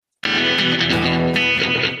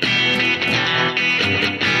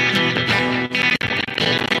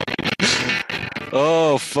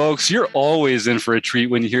folks, you're always in for a treat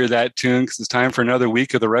when you hear that tune because it's time for another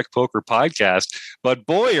week of the Rec Poker Podcast. But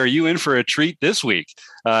boy, are you in for a treat this week.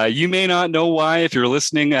 You may not know why if you're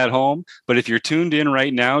listening at home, but if you're tuned in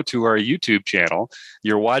right now to our YouTube channel,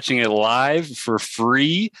 you're watching it live for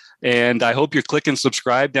free. And I hope you're clicking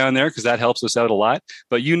subscribe down there because that helps us out a lot.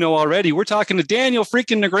 But you know already, we're talking to Daniel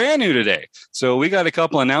freaking Negreanu today. So we got a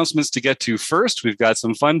couple announcements to get to first. We've got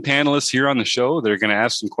some fun panelists here on the show that are going to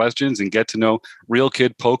ask some questions and get to know real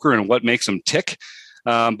kid poker and what makes them tick.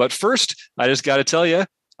 But first, I just got to tell you,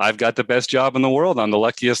 I've got the best job in the world. I'm the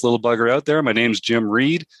luckiest little bugger out there. My name's Jim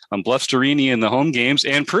Reed. I'm Bluffsterini in the home games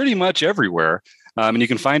and pretty much everywhere. And you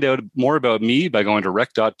can find out more about me by going to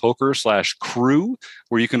rec.poker/crew,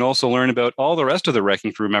 where you can also learn about all the rest of the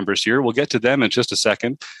Wrecking Crew members here. We'll get to them in just a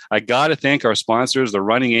second. I got to thank our sponsors, the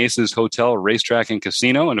Running Aces Hotel, Racetrack, and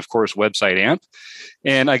Casino, and of course, website AMP.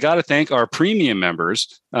 And I got to thank our premium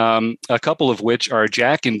members, a couple of which are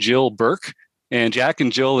Jack and Jill Burke. And Jack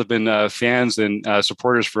and Jill have been fans and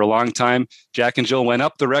supporters for a long time. Jack and Jill went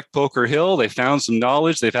up the Rec Poker Hill. They found some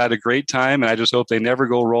knowledge. They've had a great time. And I just hope they never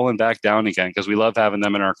go rolling back down again because we love having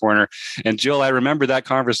them in our corner. And Jill, I remember that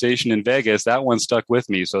conversation in Vegas. That one stuck with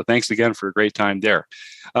me. So thanks again for a great time there.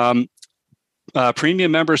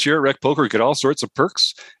 Premium members here at Rec Poker get all sorts of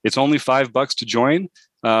perks. It's only $5 to join.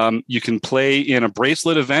 You can play in a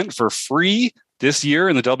bracelet event for free. This year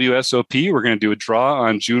in the WSOP, we're going to do a draw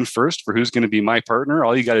on June 1st for who's going to be my partner.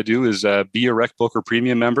 All you got to do is be a Rec Poker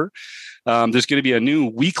Premium member. There's going to be a new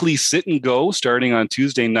weekly sit and go starting on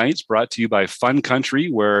Tuesday nights, brought to you by Fun Country,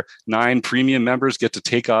 where 9 premium members get to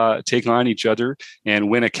take on each other and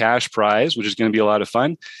win a cash prize, which is going to be a lot of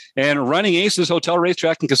fun. And Running Aces Hotel,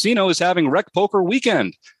 Racetrack, and Casino is having Rec Poker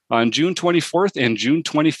Weekend on June 24th and June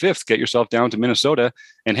 25th. Get yourself down to Minnesota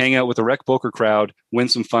and hang out with the Rec Poker crowd, win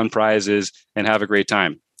some fun prizes, and have a great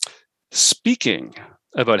time. Speaking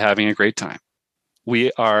about having a great time,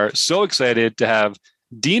 we are so excited to have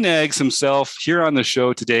Dean Eggs himself here on the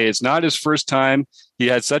show today. It's not his first time. He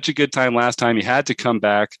had such a good time last time. He had to come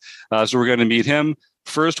back. So we're going to meet him.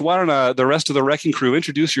 First, why don't the rest of the Wrecking Crew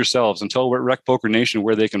introduce yourselves and tell Rec Poker Nation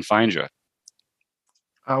where they can find you.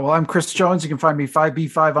 Well, I'm Chris Jones. You can find me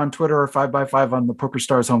 5B5 on Twitter or 5x5 on the Poker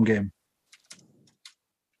Stars home game.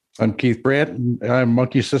 I'm Keith Brandt, and I'm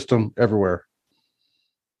Monkey System everywhere.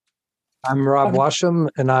 I'm Rob Washam,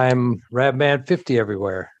 and I'm Rabman50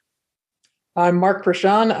 everywhere. I'm Mark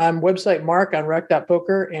Prashan. I'm website Mark on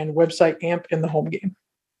rec.poker and website AMP in the home game.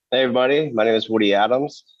 Hey, everybody. My name is Woody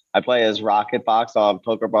Adams. I play as Rocket Box on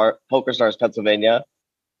Poker Stars Pennsylvania,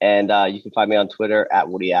 and you can find me on Twitter at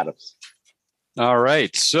Woody Adams. All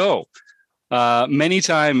right. So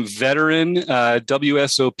many-time veteran,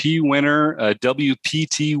 WSOP winner,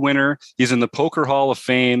 WPT winner. He's in the Poker Hall of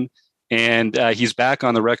Fame, and he's back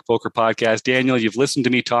on the Rec Poker Podcast. Daniel, you've listened to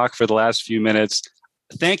me talk for the last few minutes.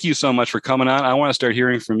 Thank you so much for coming on. I want to start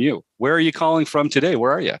hearing from you. Where are you calling from today?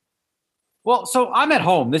 Where are you? Well, so I'm at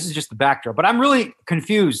home. This is just the backdrop, but I'm really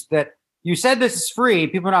confused that you said this is free.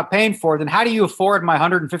 People are not paying for it. Then how do you afford my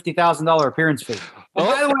 $150,000 appearance fee? And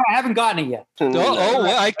by the way, I haven't gotten it yet. Well,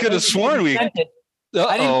 I could have sworn we. I didn't get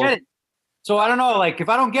it. So I don't know. Like, if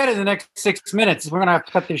I don't get it in the next 6 minutes, we're gonna have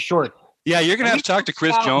to cut this short. Yeah, you're gonna have to talk to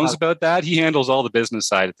Chris Jones about that. He handles all the business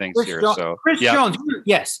side of things here. Chris Jones,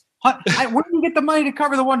 yes. Where do you get the money to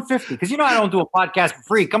cover the 150? Because I don't do a podcast for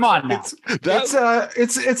free. Come on now.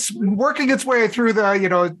 It's working its way through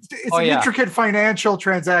the intricate financial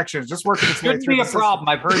transactions. Just working its way through. Shouldn't be a problem.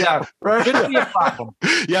 I've heard that. Right? Shouldn't be a problem.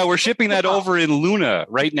 Yeah, we're shipping that over in Luna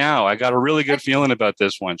right now. I got a really good feeling about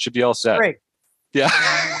this one. Should be all set. Great. Yeah.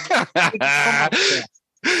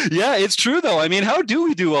 Yeah, it's true though. I mean, how do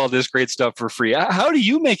we do all this great stuff for free? How do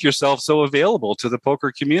you make yourself so available to the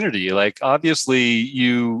poker community? Like, obviously,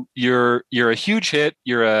 you're a huge hit.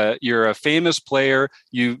 You're a famous player.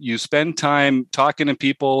 You spend time talking to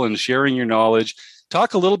people and sharing your knowledge.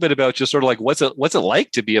 Talk a little bit about just sort of like what's it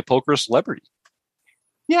like to be a poker celebrity?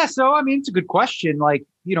 Yeah, so I mean, it's a good question. Like,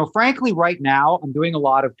 frankly, right now I'm doing a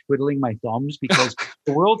lot of twiddling my thumbs because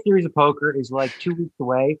the World Series of Poker is like 2 weeks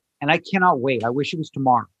away. And I cannot wait. I wish it was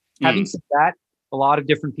tomorrow. Having said that, a lot of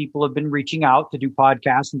different people have been reaching out to do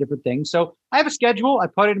podcasts and different things. So I have a schedule. I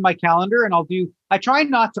put it in my calendar and I try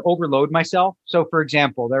not to overload myself. So for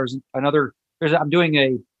example, I'm doing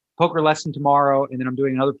a poker lesson tomorrow and then I'm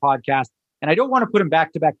doing another podcast and I don't want to put them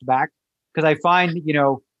back to back to back because I find,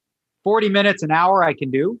 40 minutes, an hour I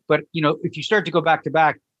can do. But, if you start to go back to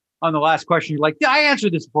back, on the last question, you're like, I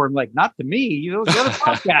answered this before. I'm like, not to me, the other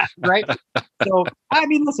podcast, right? So, I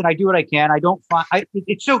mean, listen, I do what I can. I don't find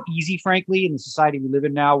it's so easy, frankly, in the society we live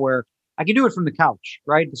in now where I can do it from the couch,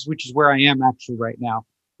 right? Which is where I am actually right now.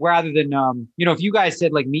 rather than, if you guys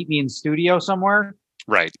said like, meet me in studio somewhere.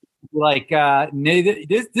 Right. Like,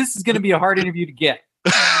 this is going to be a hard interview to get.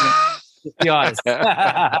 To be honest.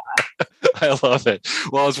 I love it.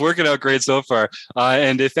 Well, it's working out great so far.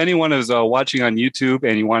 And if anyone is watching on YouTube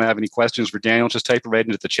and you want to have any questions for Daniel, just type it right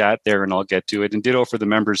into the chat there and I'll get to it. And ditto for the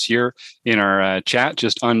members here in our chat,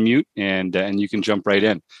 just unmute and you can jump right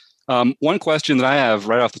in. One question that I have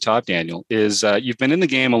right off the top, Daniel, is you've been in the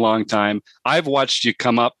game a long time. I've watched you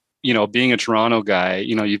come up, being a Toronto guy,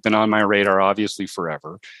 you've been on my radar obviously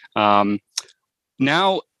forever.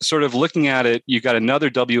 Now, sort of looking at it, you got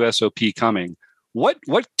another WSOP coming. What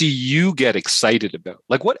do you get excited about?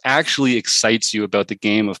 Like, what actually excites you about the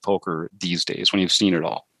game of poker these days when you've seen it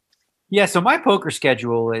all? Yeah, so my poker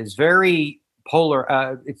schedule is very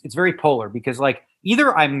polar. It's very polar because, like,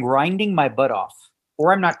 either I'm grinding my butt off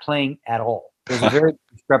or I'm not playing at all. There's a very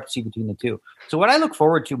discrepancy between the two. So what I look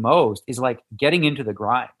forward to most is like getting into the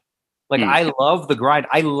grind. Like, I love the grind.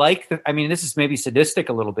 I like this is maybe sadistic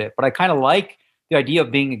a little bit, but I kind of like the idea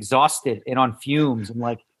of being exhausted and on fumes and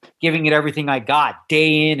like giving it everything I got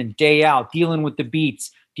day in and day out, dealing with the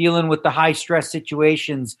beats, dealing with the high stress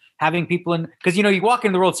situations, having people in, because, you walk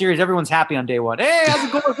into the World Series, everyone's happy on day one. Hey, how's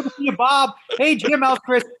it going? Good to see you, Bob. Hey, Jim, how's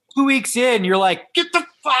Chris? 2 weeks in, you're like, get the f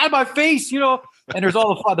out of my face, and there's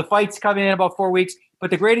all the fights coming in about 4 weeks. But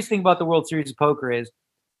the greatest thing about the World Series of Poker is,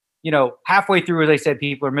 halfway through, as I said,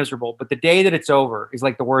 people are miserable. But the day that it's over is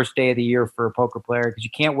like the worst day of the year for a poker player because you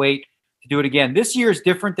can't wait to do it again. This year is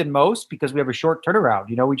different than most because we have a short turnaround.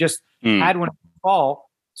 We just had one in the fall.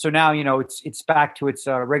 So now, it's back to its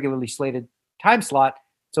regularly slated time slot.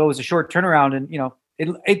 So it was a short turnaround and,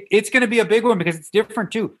 it's going to be a big one because it's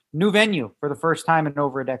different too. New venue for the first time in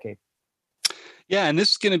over a decade. Yeah, and this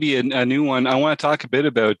is going to be a new one. I want to talk a bit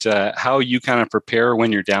about how you kind of prepare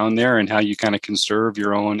when you're down there and how you kind of conserve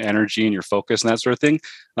your own energy and your focus and that sort of thing.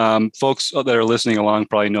 Folks that are listening along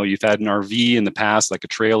probably know you've had an RV in the past, like a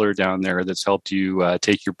trailer down there that's helped you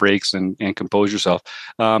take your breaks and compose yourself.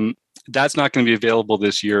 That's not going to be available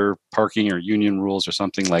this year, parking or union rules or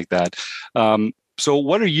something like that. So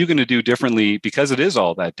what are you going to do differently, because it is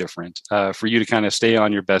all that different, for you to kind of stay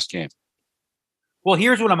on your best game? Well,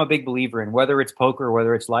 here's what I'm a big believer in, whether it's poker or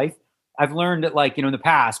whether it's life. I've learned that, like, in the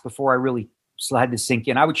past, before I really had to sink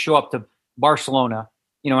in, I would show up to Barcelona,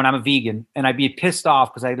 and I'm a vegan, and I'd be pissed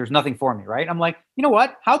off because there's nothing for me, right? I'm like, you know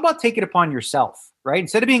what? How about take it upon yourself, right?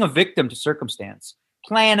 Instead of being a victim to circumstance,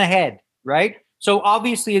 plan ahead, right? So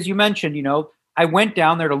obviously, as you mentioned, I went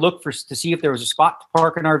down there to see if there was a spot to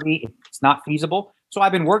park an RV. It's not feasible. So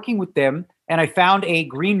I've been working with them, and I found a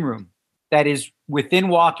green room that is within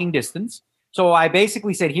walking distance. So I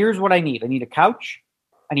basically said, here's what I need. I need a couch,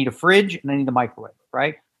 I need a fridge, and I need a microwave,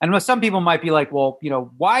 right? And some people might be like, well,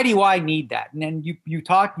 why do I need that? And then you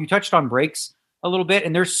touched on breaks a little bit,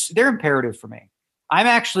 and they're imperative for me. I'm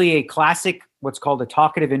actually a classic, what's called a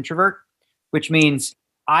talkative introvert, which means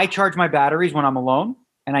I charge my batteries when I'm alone,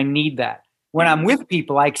 and I need that. When I'm with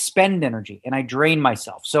people, I expend energy and I drain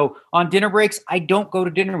myself. So on dinner breaks, I don't go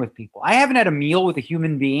to dinner with people. I haven't had a meal with a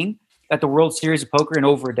human being at the World Series of Poker in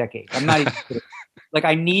over a decade. I'm not even kidding. Like,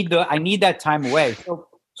 I need that time away.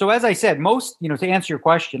 So as I said, to answer your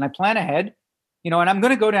question, I plan ahead, and I'm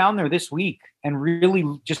going to go down there this week and really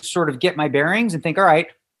just sort of get my bearings and think, all right,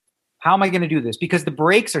 how am I going to do this? Because the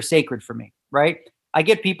breaks are sacred for me, right? I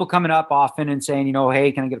get people coming up often and saying,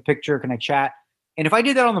 hey, can I get a picture? Can I chat? And if I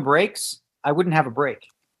did that on the breaks, I wouldn't have a break,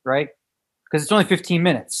 right? Because it's only 15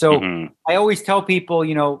 minutes. So I always tell people,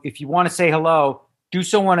 if you want to say hello, do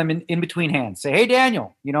so when I'm in between hands. Say, hey,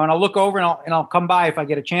 Daniel, and I'll look over and I'll come by if I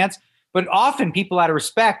get a chance. But often people out of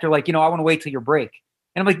respect are like, I want to wait till your break.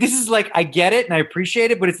 And I'm like, this is like, I get it and I appreciate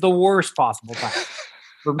it, but it's the worst possible time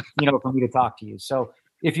for me to talk to you. So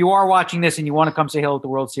if you are watching this and you want to come say hello at the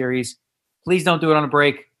World Series, please don't do it on a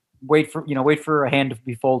break. Wait for a hand to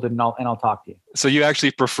be folded and I'll talk to you. So you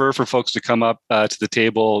actually prefer for folks to come up to the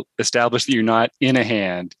table, establish that you're not in a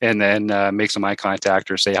hand, and then make some eye contact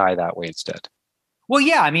or say hi that way instead. Well,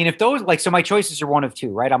 yeah. I mean, if those so my choices are one of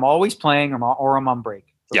two, right? I'm always playing or I'm on break.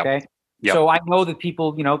 Okay. Yep. So I know that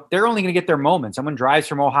people, they're only going to get their moment. Someone drives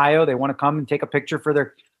from Ohio. They want to come and take a picture for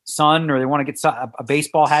their son, or they want to get a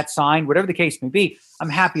baseball hat signed, whatever the case may be.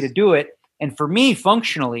 I'm happy to do it. And for me,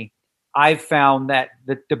 functionally, I've found that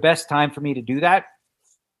the best time for me to do that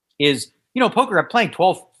is, poker. I'm playing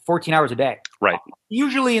 12, 14 hours a day. Right.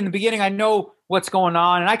 Usually in the beginning, I know what's going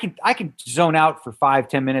on and I can zone out for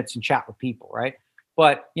 5-10 minutes and chat with people. Right.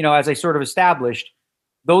 But, as I sort of established,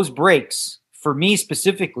 those breaks for me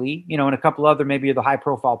specifically, and a couple other maybe of the high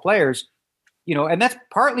profile players, and that's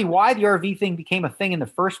partly why the RV thing became a thing in the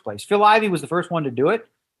first place. Phil Ivey was the first one to do it.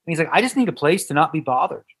 he's like, I just need a place to not be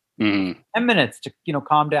bothered. 10 minutes to,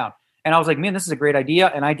 calm down. And I was like, man, this is a great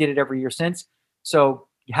idea. And I did it every year since. So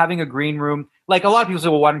having a green room, like a lot of people say,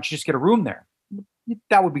 well, why don't you just get a room there?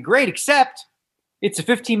 That would be great, except it's a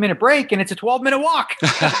 15-minute break and it's a 12-minute walk.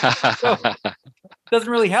 So it doesn't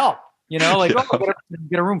really help, like,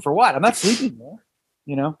 get a room for what? I'm not sleeping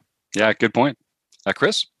there, Yeah, good point.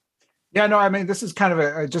 Chris? Yeah, no, I mean, this is kind of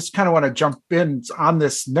I just kind of want to jump in on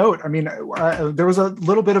this note. I mean, there was a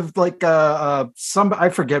little bit of like I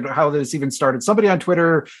forget how this even started. Somebody on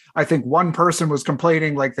Twitter, I think one person was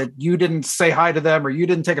complaining like that you didn't say hi to them or you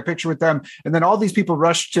didn't take a picture with them. And then all these people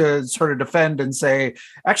rushed to sort of defend and say,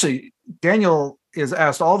 actually, Daniel is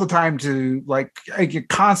asked all the time to get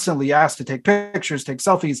constantly asked to take pictures, take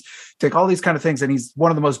selfies, take all these kind of things. And he's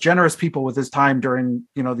one of the most generous people with his time during,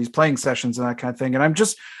 these playing sessions and that kind of thing. And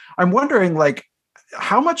I'm wondering, like,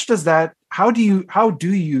 how do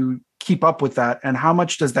you keep up with that? And how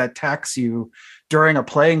much does that tax you during a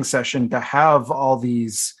playing session to have all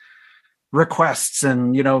these requests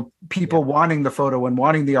and, people wanting the photo and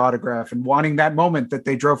wanting the autograph and wanting that moment that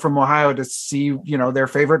they drove from Ohio to see, their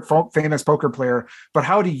favorite famous poker player. But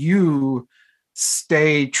how do you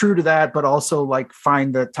stay true to that, but also like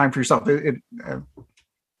find the time for yourself?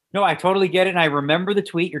 No, I totally get it. And I remember the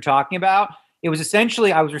tweet you're talking about. It was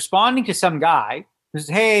essentially, I was responding to some guy who says,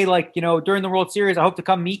 hey, during the World Series, I hope to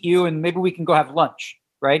come meet you and maybe we can go have lunch,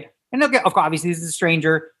 right? And of course, obviously, this is a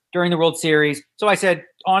stranger during the World Series. So I said,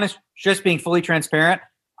 honest, just being fully transparent,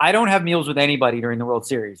 I don't have meals with anybody during the World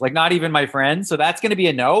Series, like not even my friends. So that's going to be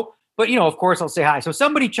a no. But, of course, I'll say hi. So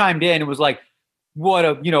somebody chimed in and was like,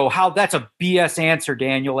 that's a BS answer,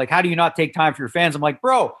 Daniel. Like, how do you not take time for your fans? I'm like,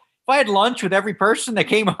 bro, if I had lunch with every person that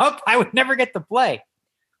came up, I would never get to play.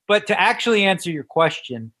 But to actually answer your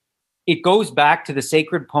question, it goes back to the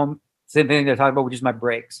sacred poem, same thing that I talk about, which is my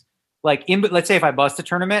breaks. Like, let's say if I bust a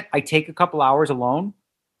tournament, I take a couple hours alone,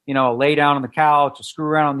 I'll lay down on the couch, I'll screw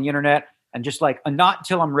around on the internet, and just not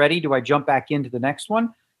until I'm ready do I jump back into the next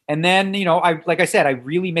one. And then, like I said, I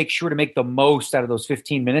really make sure to make the most out of those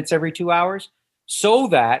 15 minutes every 2 hours so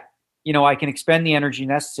that, I can expend the energy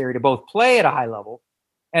necessary to both play at a high level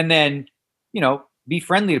and then, be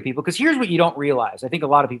friendly to people. Because here's what you don't realize. I think a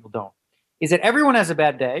lot of people don't, is that everyone has a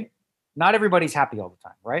bad day. Not everybody's happy all the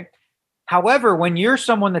time, right? However, when you're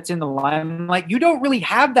someone that's in the limelight, you don't really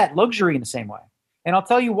have that luxury in the same way. And I'll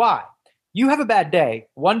tell you why. You have a bad day.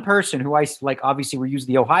 One person who obviously we use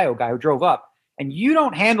the Ohio guy who drove up, and you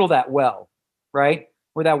don't handle that well, right?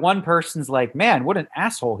 Where that one person's like, man, what an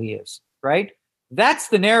asshole he is, right? That's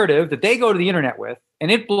the narrative that they go to the internet with,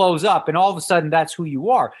 and it blows up, and all of a sudden that's who you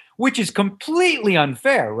are, which is completely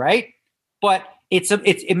unfair, right? But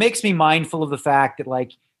it makes me mindful of the fact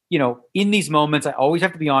that, in these moments, I always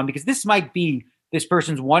have to be on because this might be this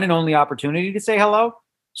person's one and only opportunity to say hello.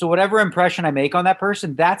 So whatever impression I make on that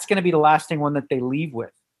person, that's going to be the lasting one that they leave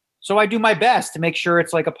with. So I do my best to make sure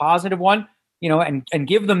it's like a positive one, and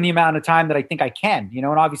give them the amount of time that I think I can, and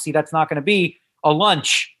obviously that's not going to be a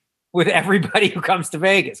lunch with everybody who comes to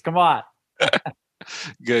Vegas. Come on.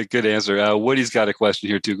 Good answer. Woody's got a question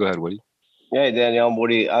here too. Go ahead, Woody. Hey, Daniel, I'm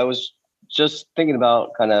Woody. I was just thinking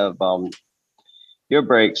about kind of your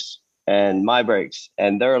breaks and my breaks,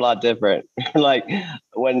 and they're a lot different. Like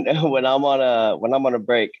when I'm on a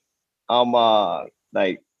break, I'm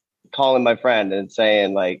calling my friend and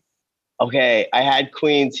saying like, okay, I had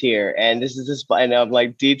queens here, and this is this, and I'm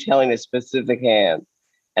like detailing a specific hand,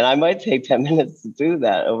 and I might take 10 minutes to do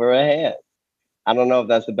that over a hand. I don't know if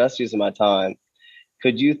that's the best use of my time.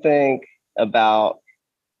 Could you think about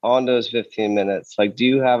on those 15 minutes, like, do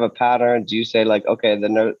you have a pattern? Do you say like, okay,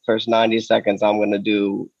 the first 90 seconds I'm going to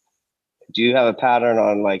do you have a pattern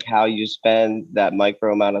on like how you spend that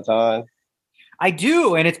micro amount of time? I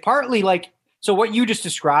do. And it's partly like, so what you just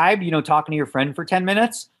described, talking to your friend for 10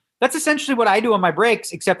 minutes, that's essentially what I do on my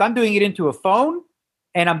breaks, except I'm doing it into a phone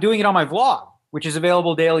and I'm doing it on my vlog, which is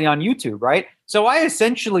available daily on YouTube, right? So I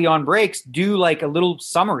essentially on breaks do like a little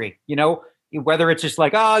summary, whether it's just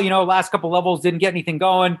like, last couple levels didn't get anything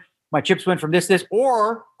going. My chips went from this,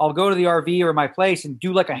 or I'll go to the RV or my place and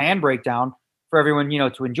do like a hand breakdown for everyone,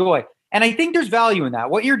 to enjoy. And I think there's value in that.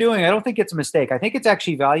 What you're doing, I don't think it's a mistake. I think it's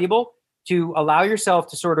actually valuable to allow yourself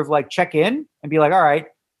to sort of like check in and be like, all right,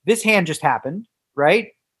 this hand just happened, right?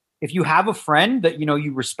 If you have a friend that,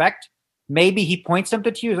 you respect, maybe he points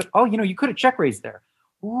something to you, like, oh, you could have check raised there.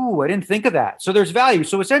 Ooh, I didn't think of that. So there's value.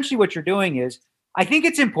 So essentially what you're doing is, I think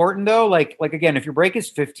it's important though, like again, if your break is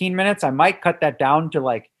 15 minutes, I might cut that down to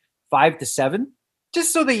like 5 to 7,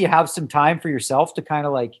 just so that you have some time for yourself to kind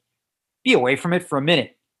of like be away from it for a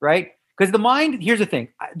minute, right? Because the mind, here's the thing,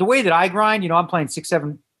 the way that I grind, I'm playing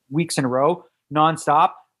 6-7 weeks in a row,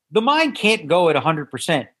 nonstop. the mind can't go at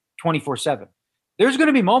 100% 24/7. There's going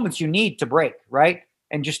to be moments you need to break, right?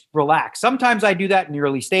 And just relax. Sometimes I do that in the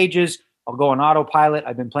early stages. I'll go on autopilot.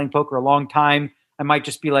 I've been playing poker a long time. I might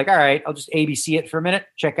just be like, all right, I'll just ABC it for a minute,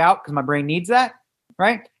 check out, because my brain needs that,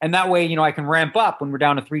 right? And that way, I can ramp up when we're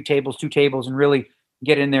down to 3 tables, 2 tables, and really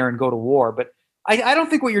get in there and go to war. But I don't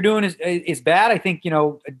think what you're doing is bad. I think,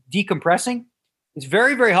 decompressing is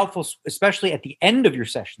very, very helpful, especially at the end of your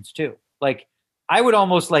sessions too. Like I would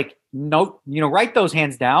almost write those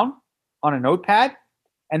hands down on a notepad.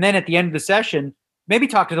 And then at the end of the session, maybe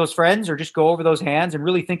talk to those friends or just go over those hands and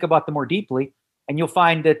really think about them more deeply. And you'll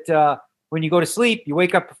find that when you go to sleep, you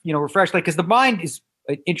wake up, refreshed. Like, because the mind is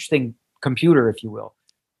an interesting computer, if you will.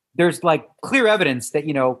 There's like clear evidence that,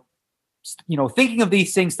 thinking of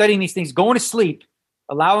these things, studying these things, going to sleep,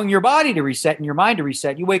 allowing your body to reset and your mind to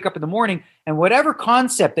reset. You wake up in the morning and whatever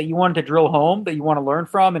concept that you wanted to drill home, that you want to learn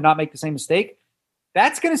from and not make the same mistake,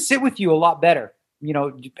 that's going to sit with you a lot better,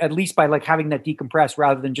 at least by like having that decompress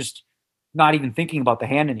rather than just not even thinking about the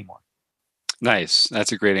hand anymore. Nice.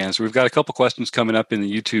 That's a great answer. We've got a couple questions coming up in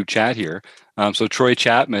the YouTube chat here. So Troy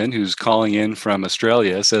Chapman, who's calling in from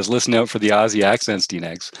Australia, says, listen out for the Aussie accents,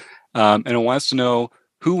 D-Negs. And it wants to know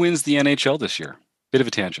who wins the NHL this year. Bit of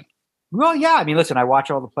a tangent. Well, yeah. I mean, listen, I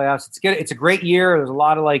watch all the playoffs. It's good. It's a great year. There's a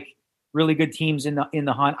lot of like really good teams in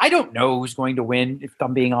the hunt. I don't know who's going to win, if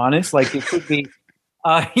I'm being honest. Like it could be,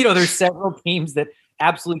 there's several teams that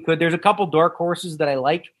absolutely could. There's a couple dark horses that I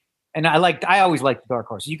like. And I always like the dark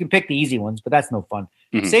horses. You can pick the easy ones, but that's no fun.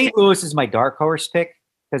 Mm-hmm. St. Louis is my dark horse pick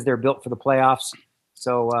because they're built for the playoffs.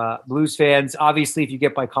 So Blues fans, obviously, if you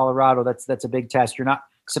get by Colorado, that's a big test. You're not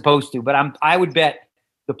supposed to, but I would bet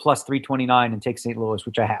the plus 329 and take St. Louis,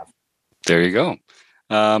 which I have. There you go.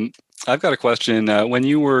 I've got a question. When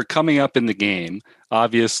you were coming up in the game,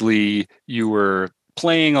 obviously you were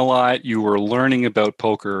playing a lot, you were learning about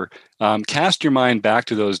poker. Cast your mind back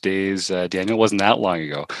to those days, Daniel. It wasn't that long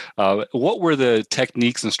ago. What were the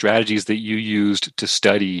techniques and strategies that you used to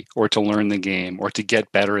study or to learn the game or to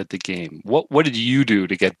get better at the game? What did you do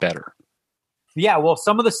to get better? Yeah, well,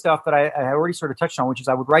 some of the stuff that I already sort of touched on, which is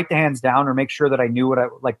I would write the hands down or make sure that I knew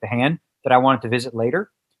the hand that I wanted to visit later.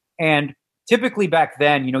 And typically back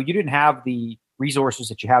then, you didn't have the resources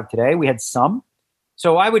that you have today. We had some.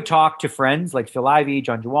 So I would talk to friends like Phil Ivey,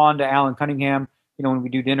 John Jawanda, Alan Cunningham, when we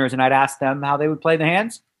do dinners, and I'd ask them how they would play the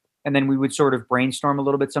hands. And then we would sort of brainstorm a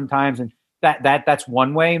little bit sometimes. And that's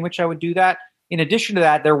one way in which I would do that. In addition to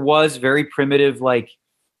that, there was very primitive like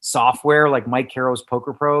software like Mike Carroll's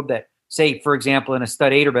Poker Probe that, say, for example, in a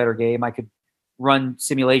stud 8 or better game, I could run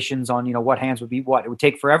simulations on, what hands would be what. It would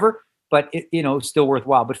take forever, but it, still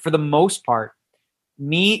worthwhile. But for the most part,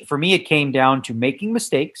 for me, it came down to making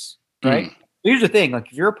mistakes, right? Here's the thing. Like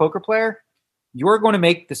if you're a poker player, you're going to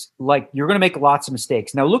make lots of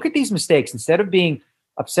mistakes. Now look at these mistakes. Instead of being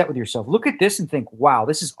upset with yourself, look at this and think, wow,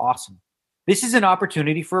 this is awesome. This is an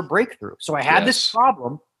opportunity for a breakthrough. So I had this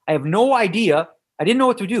problem. I have no idea. I didn't know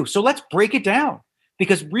what to do. So let's break it down,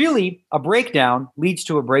 because really a breakdown leads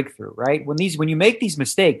to a breakthrough, right? When you make these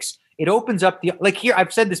mistakes, it opens up here,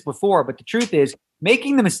 I've said this before, but the truth is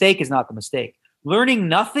making the mistake is not the mistake. Learning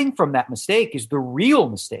nothing from that mistake is the real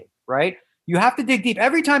mistake, right? You have to dig deep.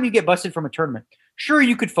 Every time you get busted from a tournament, sure,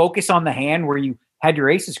 you could focus on the hand where you had your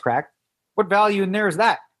aces cracked. What value in there is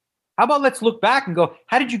that? How about let's look back and go,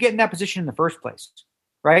 how did you get in that position in the first place,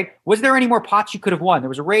 right? Was there any more pots you could have won? There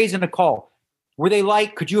was a raise and a call. Were they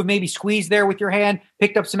light? Could you have maybe squeezed there with your hand,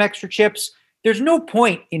 picked up some extra chips? There's no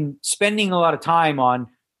point in spending a lot of time on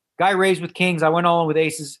guy raised with kings. I went all in with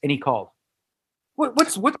aces and he called.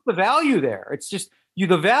 What's the value there? It's just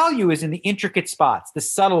the value is in the intricate spots, the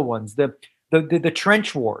subtle ones, the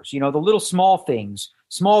trench wars, the little small things,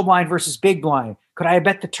 small blind versus big blind. Could I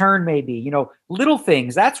bet the turn maybe? Little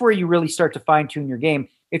things. That's where you really start to fine tune your game.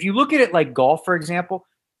 If you look at it like golf, for example,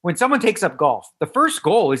 when someone takes up golf, the first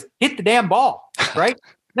goal is hit the damn ball, right?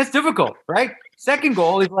 That's difficult, right? Second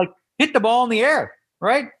goal is like hit the ball in the air,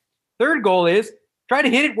 right? Third goal is try to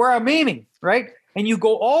hit it where I'm aiming, right? And you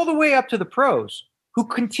go all the way up to the pros who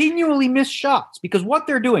continually miss shots, because what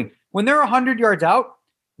they're doing when they're 100 yards out,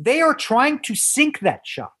 they are trying to sink that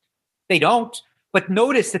shot. They don't, but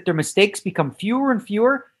notice that their mistakes become fewer and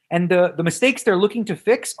fewer, and the mistakes they're looking to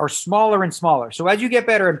fix are smaller and smaller. So as you get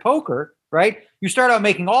better in poker, right, you start out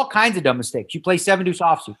making all kinds of dumb mistakes. You play 7-deuce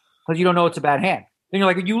offsuit because you don't know it's a bad hand. Then you're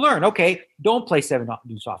like, you learn, okay, don't play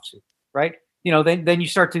 7-deuce offsuit, right? Then you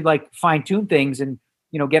start to like fine tune things and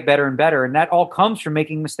get better and better, and that all comes from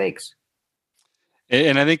making mistakes.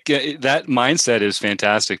 And I think that mindset is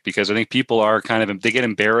fantastic, because I think people are they get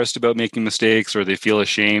embarrassed about making mistakes, or they feel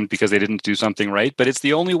ashamed because they didn't do something right. But it's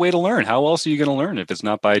the only way to learn. How else are you going to learn if it's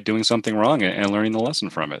not by doing something wrong and learning the lesson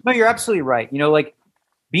from it? No, you're absolutely right. Like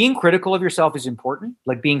being critical of yourself is important,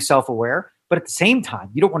 like being self-aware. But at the same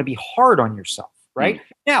time, you don't want to be hard on yourself, right?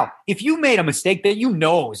 Now, if you made a mistake that you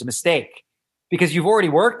know is a mistake because you've already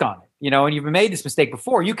worked on it, and you've made this mistake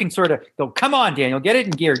before, you can sort of go, come on, Daniel, get it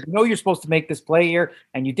in gear. You're supposed to make this play here,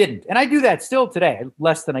 and you didn't. And I do that still today,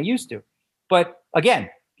 less than I used to. But again,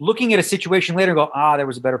 looking at a situation later and go, there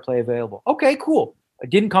was a better play available. Okay, cool. It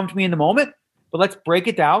didn't come to me in the moment, but let's break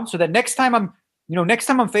it down so that next time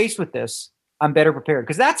I'm faced with this, I'm better prepared.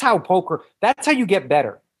 Because that's how you get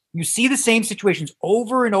better. You see the same situations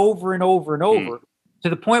over and over and over and over to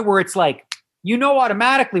the point where it's like,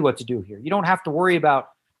 automatically what to do here. You don't have to worry about,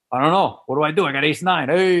 I don't know. What do I do? I got ace-9.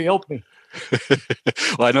 Hey, help me.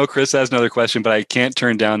 Well, I know Chris has another question, but I can't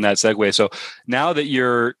turn down that segue. So now that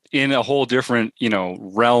you're in a whole different,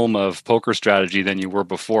 realm of poker strategy than you were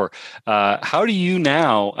before, how do you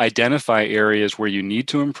now identify areas where you need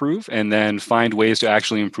to improve and then find ways to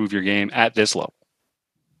actually improve your game at this level?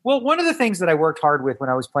 Well, one of the things that I worked hard with when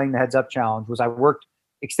I was playing the Heads Up Challenge was I worked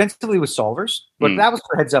extensively with solvers, but that was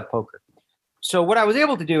for Heads Up Poker. So what I was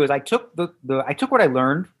able to do is I took what I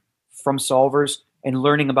learned from solvers and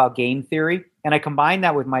learning about game theory, and I combined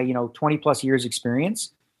that with my 20 plus years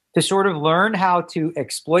experience to sort of learn how to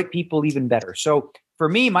exploit people even better. So for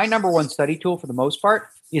me, my number one study tool for the most part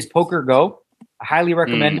is Poker Go. I highly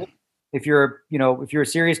recommend it if you're a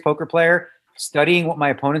serious poker player, studying what my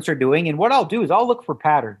opponents are doing. And what I'll do is I'll look for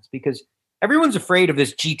patterns, because everyone's afraid of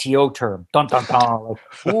this GTO term. Dun, dun, dun.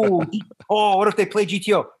 Like, what if they play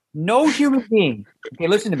GTO? No human being, okay,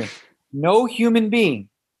 listen to me. No human being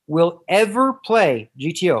will ever play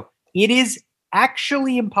GTO. It is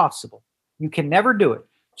actually impossible. You can never do it.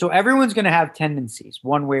 So everyone's going to have tendencies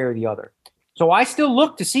one way or the other. So I still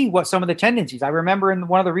look to see what some of the tendencies. I remember in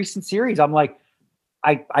one of the recent series, I'm like,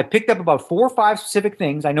 I picked up about 4 or 5 specific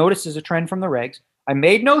things I noticed as a trend from the regs. I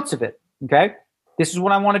made notes of it. Okay. This is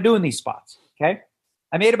what I want to do in these spots. Okay.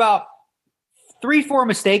 I made about 3-4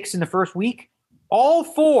 mistakes in the first week. All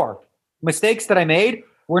 4 mistakes that I made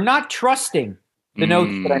were not trusting the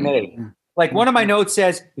notes that I made. Like one of my notes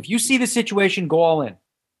says, if you see the situation, go all in.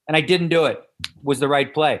 And I didn't do it. Was the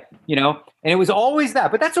right play, and it was always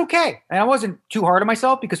that, but that's okay. And I wasn't too hard on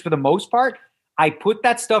myself, because for the most part, I put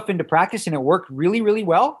that stuff into practice and it worked really, really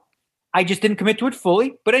well. I just didn't commit to it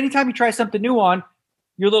fully. But anytime you try something new on,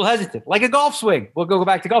 you're a little hesitant, like a golf swing. We'll go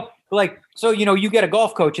back to golf. You get a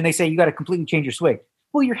golf coach and they say, you got to completely change your swing.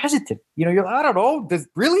 Well, you're hesitant. You're like, I don't know.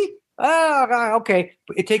 Really? Okay.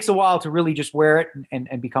 But it takes a while to really just wear it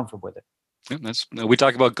and be comfortable with it. Yeah, we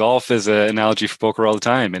talk about golf as an analogy for poker all the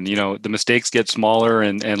time, and the mistakes get smaller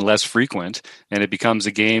and less frequent, and it becomes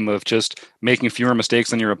a game of just making fewer mistakes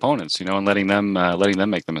than your opponents, and letting them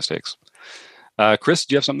make the mistakes. Chris,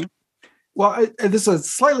 do you have something? Well, this is a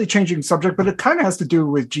slightly changing subject, but it kind of has to do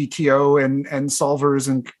with GTO and solvers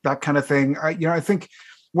and that kind of thing. I think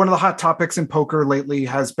one of the hot topics in poker lately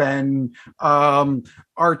has been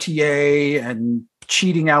RTA and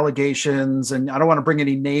cheating allegations. And I don't want to bring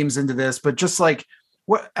any names into this, but just like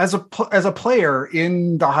what as a player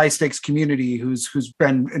in the high stakes community who's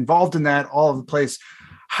been involved in that all over the place,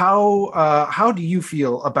 how do you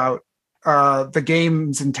feel about the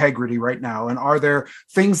game's integrity right now? And are there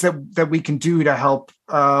things that we can do to help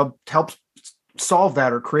solve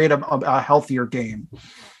that or create a healthier game?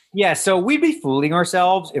 Yeah, so we'd be fooling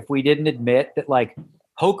ourselves if we didn't admit that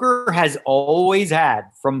poker has always had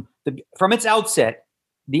from its outset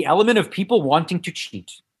the element of people wanting to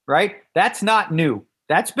cheat, right? That's not new.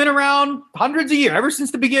 That's been around hundreds of years, ever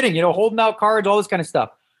since the beginning, holding out cards, all this kind of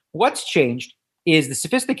stuff. What's changed is the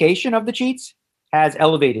sophistication of the cheats has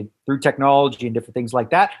elevated through technology and different things like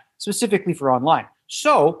that, specifically for online.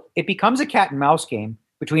 So it becomes a cat and mouse game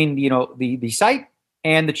between the site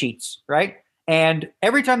and the cheats, right? And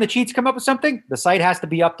every time the cheats come up with something, the site has to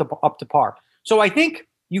be up to par. So I think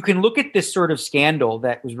you can look at this sort of scandal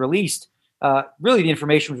that was released. Really, the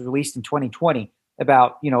information was released in 2020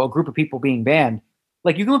 about a group of people being banned.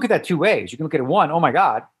 Like, you can look at that 2 ways. You can look at it, 1, oh my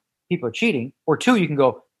God, people are cheating, or 2, you can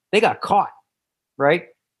go, they got caught, right?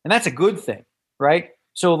 And that's a good thing, right?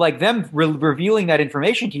 So them revealing that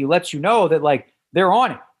information to you lets you know that they're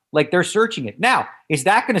on it, they're searching it. Now, is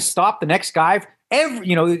that going to stop the next guy?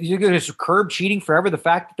 You're going to curb cheating forever, the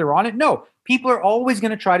fact that they're on it? No, people are always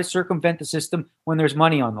going to try to circumvent the system when there's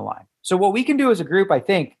money on the line. So what we can do as a group, I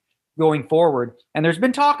think, going forward, and there's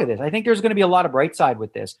been talk of this, I think there's going to be a lot of bright side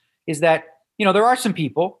with this, is that, there are some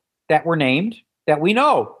people that were named that we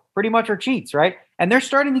know pretty much are cheats, right? And they're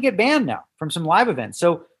starting to get banned now from some live events.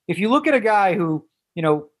 So if you look at a guy who,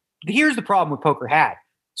 here's the problem with poker had.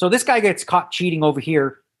 So this guy gets caught cheating over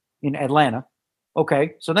here in Atlanta.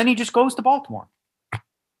 Okay. So then he just goes to Baltimore,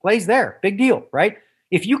 plays there. Big deal, right?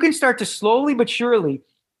 If you can start to slowly but surely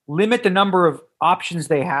limit the number of options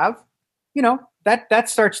they have, that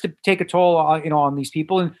starts to take a toll on these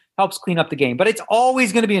people and helps clean up the game. But it's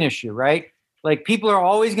always going to be an issue, right? Like people are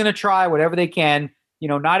always going to try whatever they can.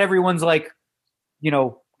 Not everyone's like,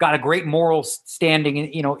 got a great moral standing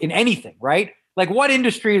in anything, right? Like what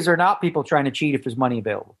industries are not people trying to cheat if there's money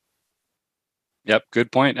available? Yep.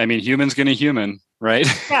 Good point. I mean, human's going to human, right?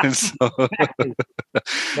 Yeah. Exactly.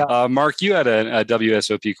 Yeah. Mark, you had a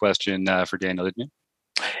WSOP question for Daniel, didn't you?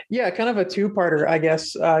 Yeah, kind of a two-parter, I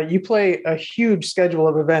guess. You play a huge schedule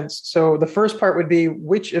of events. So the first part would be,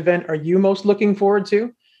 which event are you most looking forward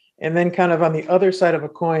to? And then kind of on the other side of a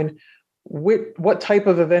coin, what type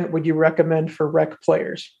of event would you recommend for rec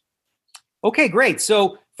players? Okay, great.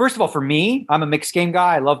 So first of all, for me, I'm a mixed game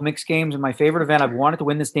guy. I love mixed games. And my favorite event, I've wanted to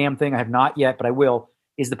win this damn thing. I have not yet, but I will,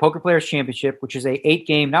 is the Poker Players Championship, which is a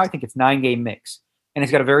 8-game, now I think it's 9-game mix. And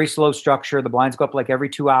it's got a very slow structure. The blinds go up like every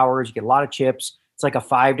 2 hours. You get a lot of chips. It's like a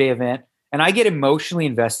 5-day event. And I get emotionally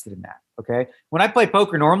invested in that, okay? When I play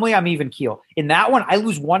poker, normally I'm even keel. In that one, I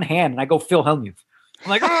lose one hand and I go Phil Hellmuth. I'm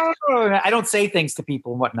like, oh, I don't say things to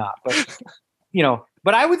people and whatnot. But,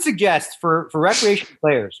 but I would suggest for recreational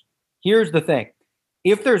players, here's the thing.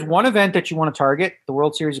 If there's one event that you want to target, the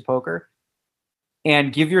World Series of Poker,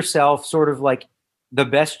 and give yourself sort of like the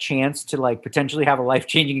best chance to like potentially have a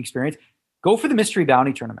life-changing experience, go for the Mystery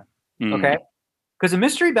Bounty Tournament, okay? Because a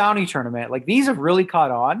Mystery Bounty Tournament, like these have really caught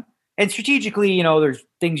on. And strategically, there's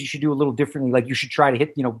things you should do a little differently. Like you should try to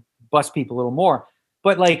hit, bust people a little more.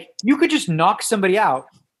 But like you could just knock somebody out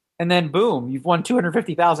and then boom, you've won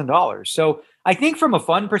 $250,000. So I think from a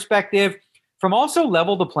fun perspective, from also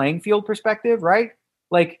level the playing field perspective, right?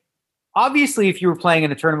 Like obviously if you were playing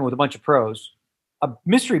in a tournament with a bunch of pros, a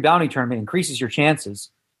Mystery Bounty Tournament increases your chances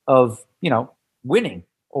of, winning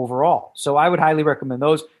overall. So I would highly recommend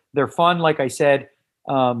those. They're fun, like I said,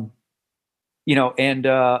 they're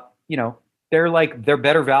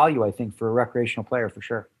better value, I think, for a recreational player for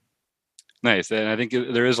sure. Nice. And I think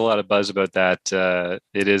there is a lot of buzz about that.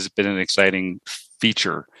 It has been an exciting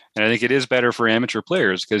feature. And I think it is better for amateur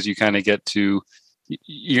players because you kind of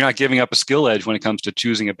you're not giving up a skill edge when it comes to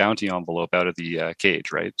choosing a bounty envelope out of the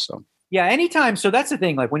cage, right? So yeah, anytime. So that's the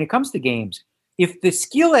thing. Like when it comes to games, if the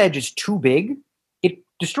skill edge is too big, it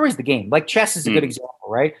destroys the game. Like chess is a good example,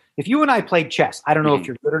 right? If you and I played chess, I don't know if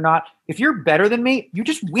you're good or not. If you're better than me, you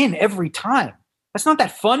just win every time. That's not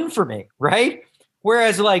that fun for me, right?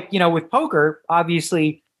 Whereas like, with poker,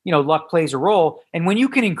 obviously, luck plays a role. And when you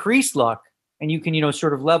can increase luck and you can,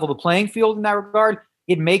 sort of level the playing field in that regard,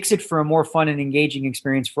 it makes it for a more fun and engaging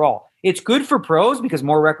experience for all. It's good for pros because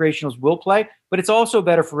more recreationals will play, but it's also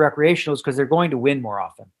better for recreationals because they're going to win more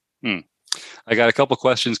often. I got a couple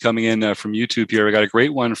questions coming in from YouTube here. I got a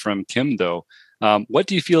great one from Kim, though. What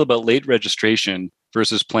do you feel about late registration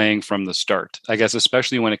versus playing from the start? I guess,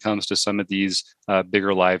 especially when it comes to some of these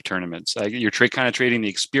bigger live tournaments. You're kind of trading the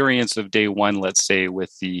experience of day one, let's say,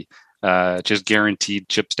 with the just guaranteed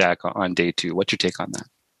chip stack on day two. What's your take on that?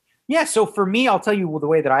 Yeah, so for me, I'll tell you the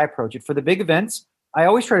way that I approach it. For the big events, I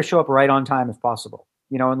always try to show up right on time if possible.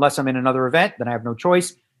 Unless I'm in another event, then I have no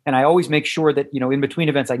choice. And I always make sure that, in between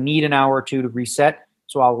events, I need an hour or two to reset.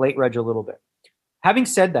 So I'll late reg a little bit. Having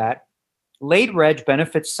said that, late reg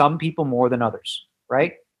benefits some people more than others,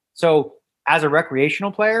 right? So as a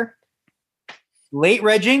recreational player, late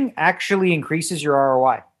regging actually increases your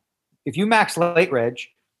ROI. If you max late reg,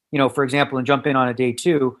 for example, and jump in on a day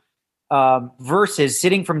two, versus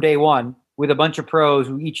sitting from day one with a bunch of pros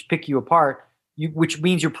who each pick you apart, which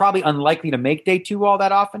means you're probably unlikely to make day two all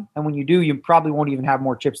that often. And when you do, you probably won't even have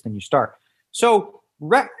more chips than you start. So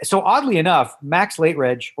oddly enough, max late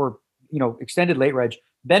reg or, extended late reg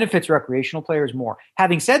benefits recreational players more.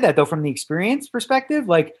 Having said that, though, from the experience perspective,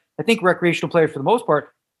 like I think recreational players, for the most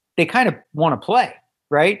part, they kind of want to play,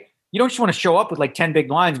 right? You don't just want to show up with like 10 big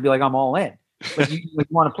blinds and be like, I'm all in. Like you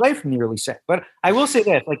want to play from the early set. But I will say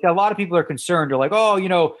this, like a lot of people are concerned. They're like,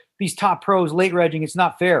 oh, these top pros late regging, it's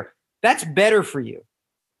not fair. That's better for you.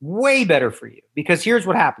 Way better for you. Because here's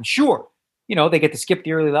what happens. Sure, they get to skip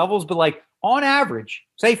the early levels, but like on average,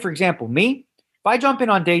 say for example, me, if I jump in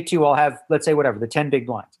on day two, I'll have, let's say whatever, the 10 big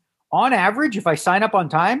blinds. On average, if I sign up on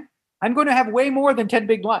time, I'm going to have way more than 10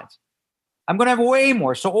 big blinds. I'm going to have way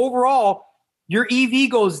more. So overall, your EV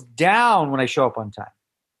goes down when I show up on time.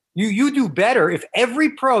 You do better if every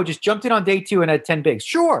pro just jumped in on day two and had 10 bigs.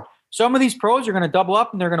 Sure, some of these pros are going to double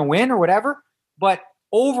up and they're going to win or whatever, but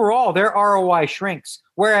overall their ROI shrinks.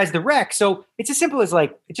 Whereas the rec, so it's as simple as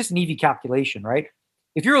like, it's just an EV calculation, right?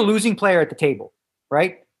 If you're a losing player at the table,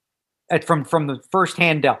 right? From the first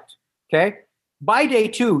hand dealt, okay? By day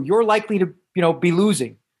 2, you're likely to, be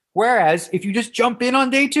losing. Whereas if you just jump in on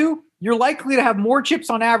day 2, you're likely to have more chips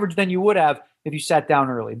on average than you would have if you sat down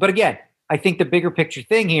early. But again, I think the bigger picture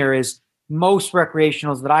thing here is most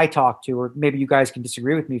recreationals that I talk to, or maybe you guys can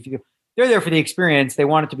disagree with me, they're there for the experience. They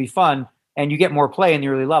want it to be fun, and you get more play in the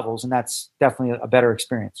early levels, and that's definitely a better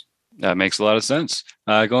experience. That makes a lot of sense.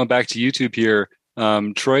 Going back to YouTube here,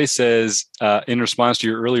 Troy says, in response to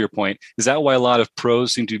your earlier point, is that why a lot of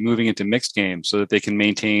pros seem to be moving into mixed games so that they can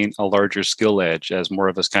maintain a larger skill edge as more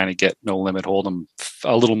of us kind of get No Limit Hold'em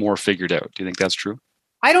a little more figured out? Do you think that's true?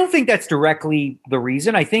 I don't think that's directly the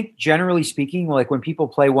reason. I think generally speaking, like when people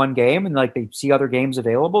play one game and like they see other games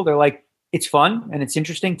available, they're like, it's fun and it's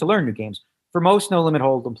interesting to learn new games. For most No Limit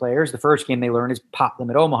Hold'em players, the first game they learn is Pot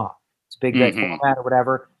Limit Omaha. It's a big bet format or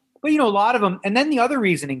whatever. But, a lot of them. And then the other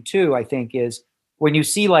reasoning too, I think, is when you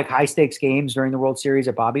see like high stakes games during the World Series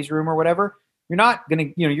at Bobby's Room or whatever, you're not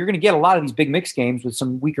going to, you're going to get a lot of these big mixed games with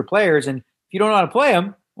some weaker players. And if you don't know how to play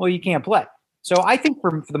them, well, you can't play. So I think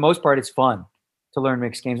for the most part, it's fun to learn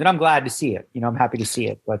mixed games. And I'm glad to see it. I'm happy to see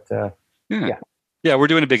it. But Yeah, we're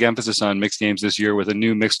doing a big emphasis on mixed games this year with a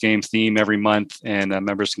new mixed game theme every month, and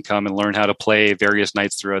members can come and learn how to play various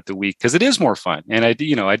nights throughout the week because it is more fun. And I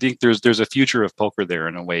think there's a future of poker there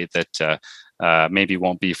in a way that maybe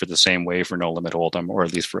won't be for the same way for No Limit Hold'em, or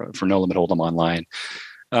at least for No Limit Hold'em online.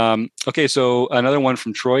 Okay, so another one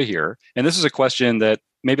from Troy here, and this is a question that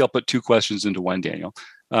maybe I'll put 2 questions into one, Daniel.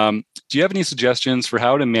 Do you have any suggestions for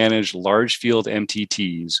how to manage large field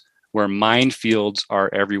MTTs where minefields are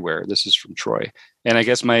everywhere? This is from Troy. And I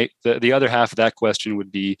guess the other half of that question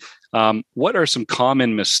would be, what are some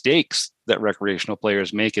common mistakes that recreational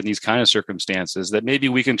players make in these kind of circumstances that maybe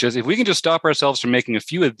if we can just stop ourselves from making a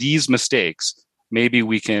few of these mistakes, maybe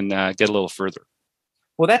we can get a little further?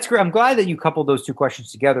 Well, that's great. I'm glad that you coupled those 2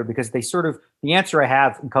 questions together because the answer I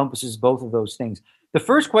have encompasses both of those things. The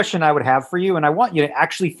first question I would have for you, and I want you to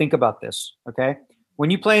actually think about this, okay? When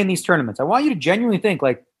you play in these tournaments, I want you to genuinely think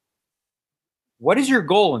like, what is your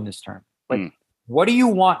goal in this tournament? Like, what do you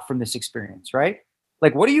want from this experience, right?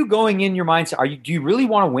 Like, what are you going in your mindset? Do you really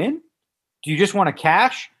want to win? Do you just want to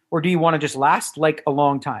cash? Or do you want to just last like a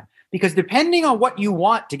long time? Because depending on what you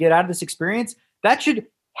want to get out of this experience, that should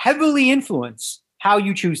heavily influence how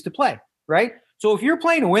you choose to play, right? So if you're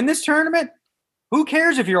playing to win this tournament, who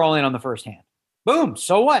cares if you're all in on the first hand? Boom.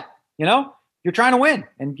 So what? You're trying to win.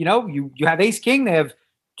 And, you have ace king. They have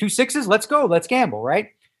 2 6s. Let's go. Let's gamble, right?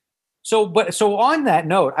 So on that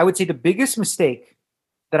note, I would say the biggest mistake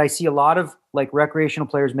that I see a lot of like recreational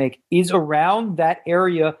players make is around that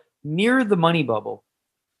area near the money bubble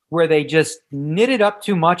where they just knit it up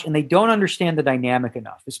too much and they don't understand the dynamic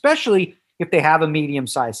enough, especially if they have a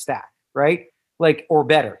medium-sized stack, right? Like, or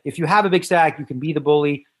better. If you have a big stack, you can be the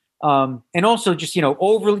bully. And also just,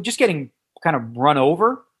 overly just getting kind of run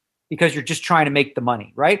over because you're just trying to make the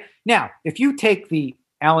money, right? Now, if you take the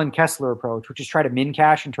Alan Kessler approach, which is try to min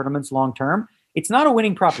cash in tournaments long term, it's not a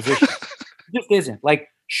winning proposition. It just isn't. Like,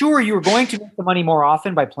 sure, you're going to make the money more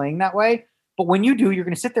often by playing that way, but when you do, you're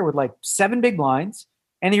going to sit there with like 7 big blinds,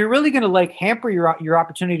 and you're really going to like hamper your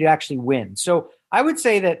opportunity to actually win. So I would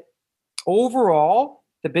say that overall,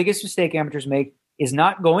 the biggest mistake amateurs make is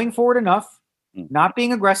not going forward enough, not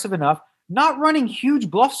being aggressive enough, not running huge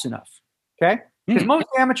bluffs enough. Okay, because most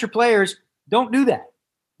amateur players don't do that.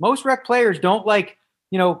 Most rec players don't like,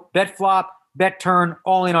 bet flop, bet turn,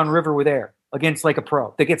 all in on river with air against like a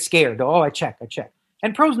pro. They get scared. Oh, I check.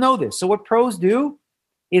 And pros know this. So what pros do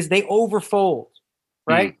is they overfold,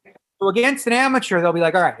 right? So against an amateur, they'll be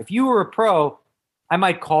like, all right, if you were a pro, I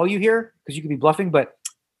might call you here because you could be bluffing. But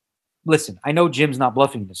listen, I know Jim's not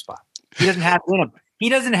bluffing in this spot. He doesn't have it in him. He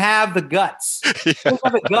doesn't have the guts. He doesn't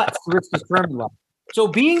have the guts to risk his tournament level. So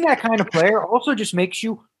being that kind of player also just makes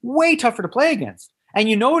you way tougher to play against. And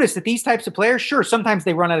you notice that these types of players, sure, sometimes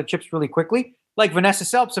they run out of chips really quickly. Like Vanessa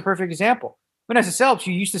Selp's a perfect example. Vanessa Selps,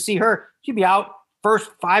 you used to see her, she'd be out first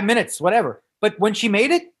 5 minutes, whatever. But when she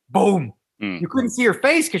made it, boom. You couldn't see her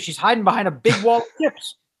face because she's hiding behind a big wall of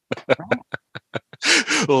chips.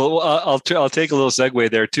 Well, I'll take a little segue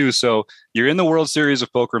there too. So you're in the World Series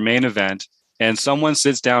of Poker main event, and someone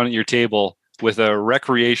sits down at your table with a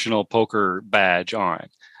recreational poker badge on.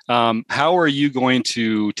 How are you going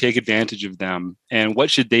to take advantage of them, and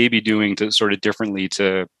what should they be doing to sort of differently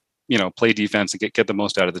to, play defense and get the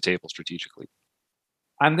most out of the table strategically?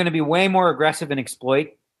 I'm going to be way more aggressive and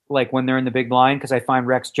exploit, like when they're in the big blind, because I find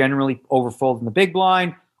Rex generally overfold in the big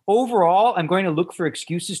blind, overall, I'm going to look for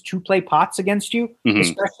excuses to play pots against you,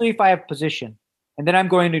 especially if I have position. And then I'm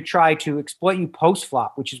going to try to exploit you post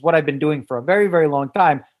flop, which is what I've been doing for a very, very long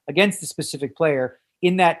time against the specific player,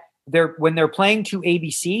 in that when they're playing to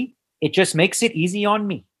ABC, it just makes it easy on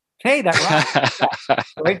me. Hey,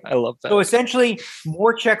 right? I love that. So essentially,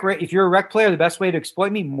 more check. If you're a rec player, the best way to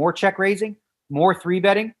exploit me: more check raising, more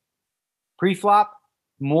 3-betting, pre-flop,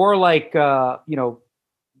 more like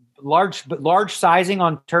large sizing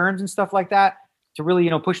on turns and stuff like that to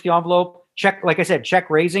really push the envelope. Check, like I said, check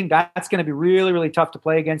raising. That's going to be really, really tough to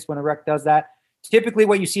play against when a rec does that. Typically,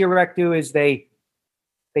 what you see a rec do is they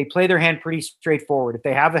play their hand pretty straightforward. If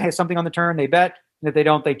they have something on the turn, they bet, and if they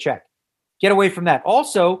don't, they check. Get away from that.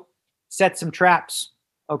 Also, set some traps,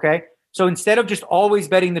 okay? So instead of just always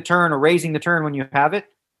betting the turn or raising the turn when you have it,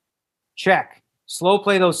 check. Slow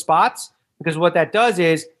play those spots, because what that does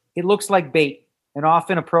is it looks like bait. And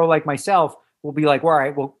often a pro like myself will be like, well, all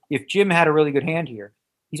right, well, if Jim had a really good hand here,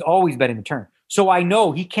 he's always betting the turn. So I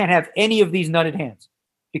know he can't have any of these nutted hands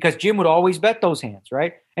because Jim would always bet those hands,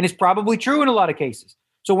 right? And it's probably true in a lot of cases.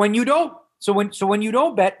 So when you don't, when you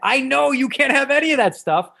don't bet, I know you can't have any of that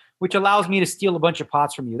stuff, which allows me to steal a bunch of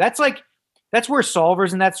pots from you. That's where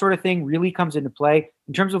solvers and that sort of thing really comes into play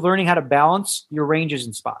in terms of learning how to balance your ranges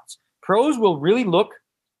and spots. Pros will really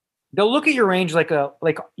they'll look at your range like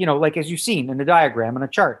as you've seen in the diagram on a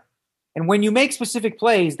chart. And when you make specific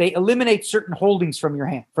plays, they eliminate certain holdings from your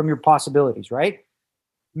hand, from your possibilities, right?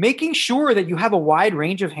 Making sure that you have a wide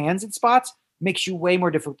range of hands and spots makes you way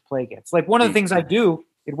more difficult to play against. Like one of the things I do,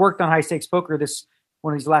 it worked on High Stakes Poker,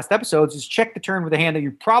 one of these last episodes, is check the turn with a hand that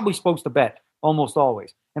you're probably supposed to bet almost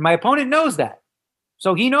always. And my opponent knows that.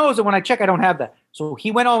 So he knows that when I check, I don't have that. So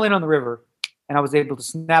he went all in on the river, and I was able to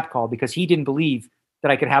snap call because he didn't believe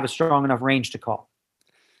that I could have a strong enough range to call.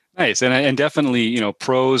 Nice. And definitely,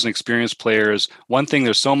 pros and experienced players, one thing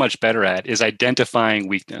they're so much better at is identifying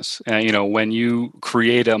weakness. When you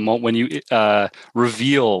create when you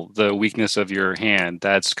reveal the weakness of your hand,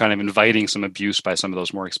 that's kind of inviting some abuse by some of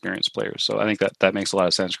those more experienced players. So I think that makes a lot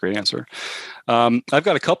of sense. Great answer. I've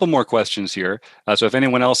got a couple more questions here. So if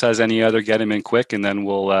anyone else has any other, get them in quick, and then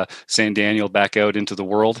we'll send Daniel back out into the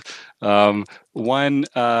world. One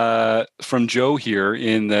from Joe here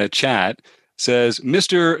in the chat says,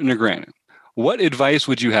 Mr. Negreanu, what advice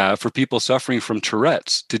would you have for people suffering from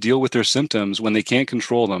Tourette's to deal with their symptoms when they can't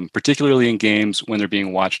control them, particularly in games when they're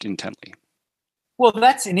being watched intently? Well,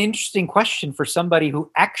 that's an interesting question for somebody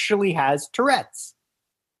who actually has Tourette's.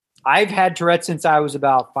 I've had Tourette's since I was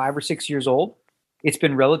about 5 or 6 years old. It's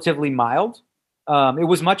been relatively mild. It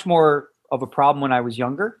was much more of a problem when I was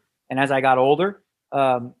younger. And as I got older,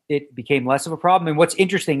 it became less of a problem. And what's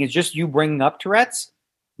interesting is just you bringing up Tourette's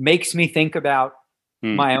makes me think about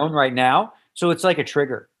my own right now. So it's like a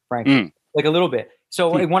trigger, frankly, like a little bit.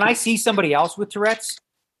 So when I see somebody else with Tourette's,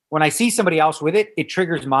 when I see somebody else with it, it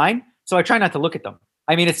triggers mine. So I try not to look at them.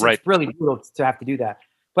 I mean, it's really brutal to have to do that.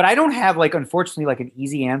 But I don't have unfortunately, an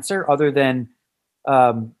easy answer other than,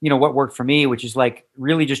 what worked for me, which is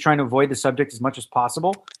really just trying to avoid the subject as much as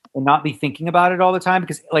possible and not be thinking about it all the time.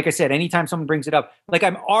 Because like I said, anytime someone brings it up,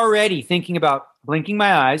 I'm already thinking about blinking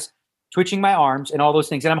my eyes, twitching my arms, and all those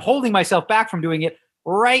things. And I'm holding myself back from doing it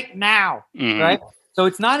right now, right? So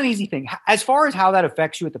it's not an easy thing. As far as how that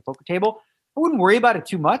affects you at the poker table, I wouldn't worry about it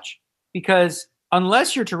too much, because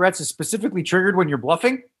unless your Tourette's is specifically triggered when you're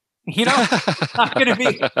bluffing, it's not going to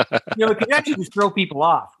be, it could actually just throw people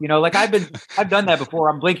off. I've done that before.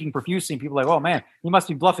 I'm blinking profusely and people are like, oh man, you must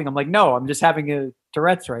be bluffing. I'm like, no, I'm just having a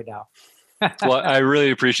Tourette's right now. Well, I really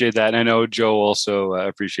appreciate that. And I know Joe also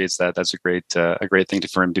appreciates that. That's a great thing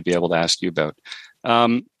for him to be able to ask you about.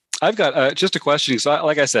 I've got just a question. So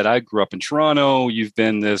like I said, I grew up in Toronto. You've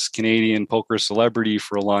been this Canadian poker celebrity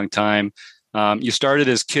for a long time. You started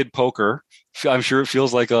as Kid Poker. I'm sure it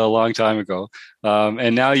feels like a long time ago.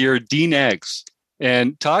 And now you're Dean Eggs.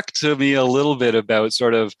 And talk to me a little bit about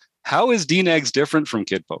sort of how is Dean Eggs different from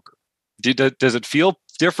Kid Poker? Does it feel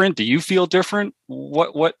different? Do you feel different?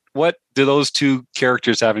 What do those two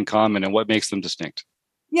characters have in common, and what makes them distinct?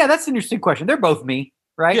 Yeah, that's an interesting question. They're both me,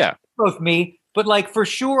 right? Yeah. Both me. But for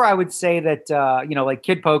sure, I would say that,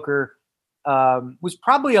 Kid Poker was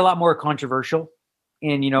probably a lot more controversial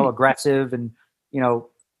and, aggressive and,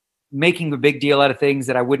 making a big deal out of things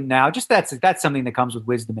that I wouldn't now. Just that's something that comes with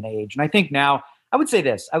wisdom and age. And I think now I would say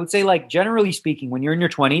this. I would say, generally speaking, when you're in your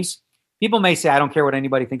 20s, people may say, I don't care what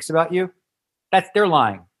anybody thinks about you. They're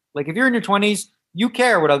lying. If you're in your 20s, you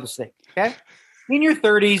care what others think. Okay. In your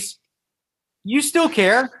 30s, you still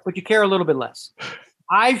care, but you care a little bit less.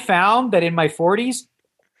 I found that in my 40s,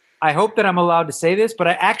 I hope that I'm allowed to say this, but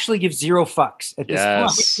I actually give zero fucks at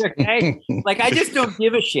this point. Okay? Like, I just don't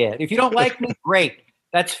give a shit. If you don't like me, great.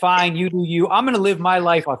 That's fine. You do you. I'm going to live my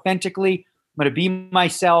life authentically. I'm going to be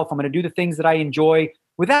myself. I'm going to do the things that I enjoy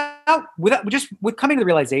without with coming to the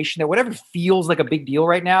realization that whatever feels like a big deal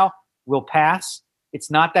right now will pass.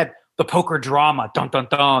 It's not that the poker drama, dun, dun,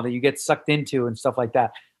 dun, that you get sucked into and stuff like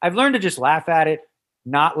that. I've learned to just laugh at it,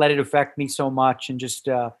 not let it affect me so much, and just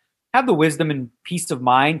have the wisdom and peace of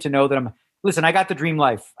mind to know that listen, I got the dream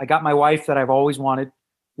life. I got my wife that I've always wanted.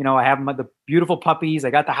 You know, I have the beautiful puppies. I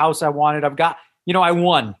got the house I wanted. I've got, I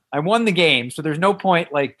won the game. So there's no point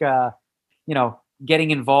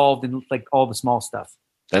getting involved in like all the small stuff.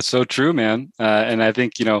 That's so true, man. And I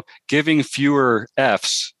think, giving fewer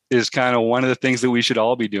F's is kind of one of the things that we should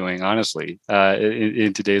all be doing, honestly,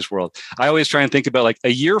 in today's world. I always try and think about like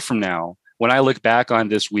a year from now, when I look back on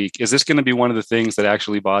this week, is this going to be one of the things that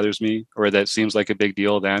actually bothers me or that seems like a big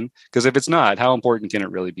deal then? Because if it's not, how important can it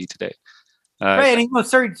really be today? Right. And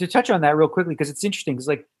sorry to touch on that real quickly, because it's interesting. Because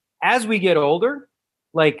like, as we get older,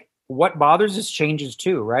 like what bothers us changes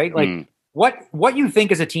too, right? Like what you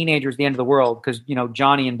think as a teenager is the end of the world because,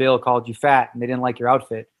 Johnny and Bill called you fat and they didn't like your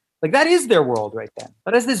outfit. Like that is their world right then.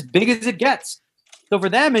 But as as big as it gets. So for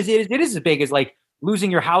them, it is as big as like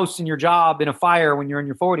losing your house and your job in a fire when you're in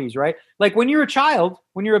your 40s, right? Like when you're a child,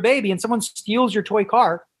 when you're a baby and someone steals your toy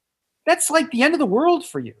car, that's like the end of the world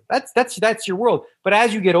for you. That's your world. But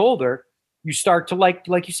as you get older, you start to like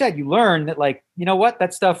you said, you learn that like, you know what,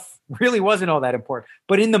 that stuff really wasn't all that important.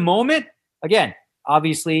 But in the moment, again,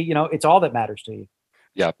 obviously, it's all that matters to you.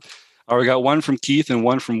 Yeah. All right, we got one from Keith and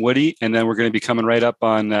one from Woody, and then we're going to be coming right up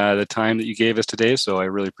on the time that you gave us today. So I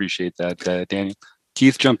really appreciate that, Daniel.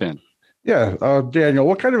 Keith, jump in. Yeah. Daniel,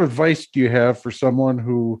 what kind of advice do you have for someone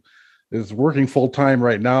who is working full time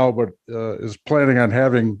right now, but is planning on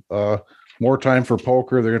having more time for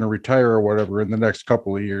poker? They're going to retire or whatever in the next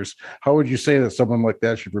couple of years. How would you say that someone like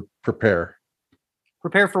that should prepare?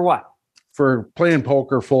 Prepare for what? For playing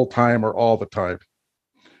poker full time or all the time.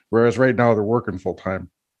 Whereas right now they're working full time.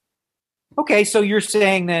 Okay, so you're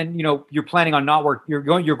saying then, you're planning on not work. You're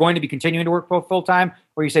going to be continuing to work full time,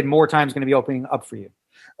 or you said more time is going to be opening up for you?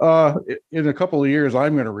 In a couple of years,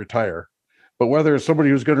 I'm going to retire. But whether it's somebody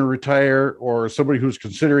who's going to retire or somebody who's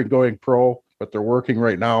considering going pro, but they're working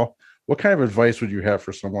right now, what kind of advice would you have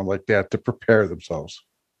for someone like that to prepare themselves?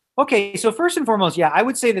 Okay, so first and foremost, I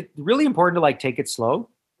would say that really important to like take it slow.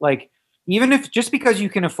 Like even if just because you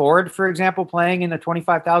can afford, for example, playing in a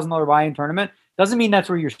 $25,000 buy-in tournament doesn't mean that's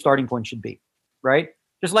where your starting point should be, right?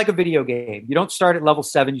 Just like a video game, you don't start at level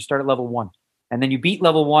 7, you start at level 1, and then you beat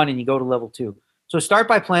level 1 and you go to level 2. So start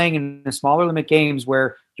by playing in the smaller limit games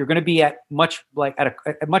where you're going to be at much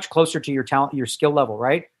closer to your talent, your skill level,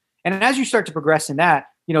 right? And as you start to progress in that,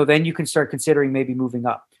 then you can start considering maybe moving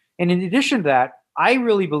up. And in addition to that, I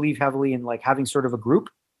really believe heavily in like having sort of a group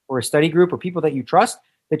or a study group or people that you trust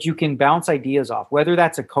that you can bounce ideas off, whether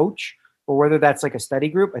that's a coach or whether that's like a study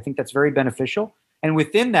group. I think that's very beneficial. And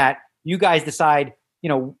within that, you guys decide,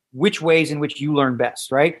 which ways in which you learn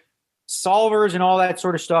best, right? Solvers and all that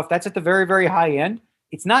sort of stuff, that's at the very, very high end.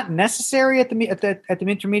 It's not necessary at the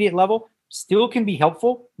intermediate level. Still can be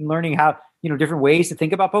helpful in learning how, different ways to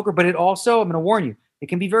think about poker. But it also, I'm going to warn you, it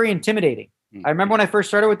can be very intimidating. I remember when I first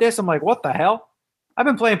started with this, I'm like, what the hell? I've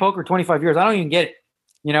been playing poker 25 years. I don't even get it.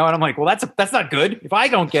 And I'm like, well, that's not good. If I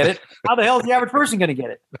don't get it, how the hell is the average person going to get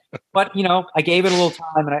it? But, I gave it a little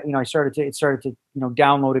time and it started to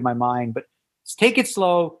download in my mind. But take it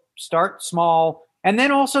slow, start small, and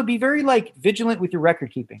then also be very like vigilant with your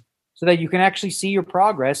record keeping so that you can actually see your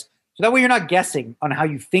progress. So that way you're not guessing on how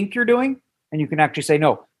you think you're doing and you can actually say,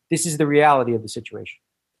 no, this is the reality of the situation.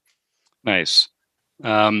 Nice.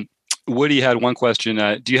 Woody had one question.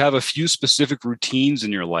 Do you have a few specific routines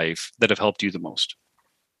in your life that have helped you the most?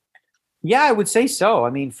 Yeah, I would say so.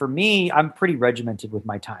 I mean, for me, I'm pretty regimented with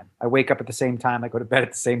my time. I wake up at the same time. I go to bed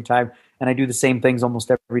at the same time. And I do the same things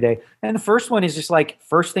almost every day. And the first one is just like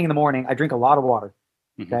first thing in the morning, I drink a lot of water.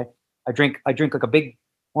 Okay. I drink like a big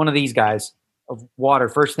one of these guys of water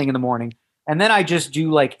first thing in the morning. And then I just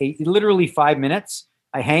do like literally 5 minutes.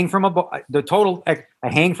 I hang from I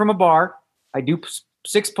hang from a bar. I do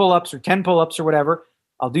 6 pull-ups or 10 pull-ups or whatever.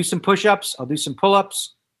 I'll do some push-ups. I'll do some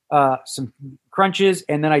pull-ups, some crunches.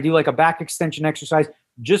 And then I do like a back extension exercise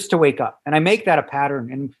just to wake up. And I make that a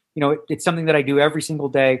pattern. And, it's something that I do every single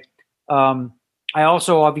day. I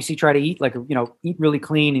also obviously try to eat eat really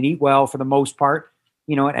clean and eat well for the most part,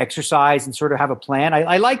 and exercise and sort of have a plan.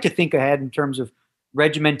 I like to think ahead in terms of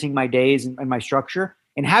regimenting my days and my structure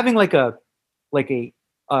and having like a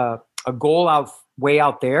goal way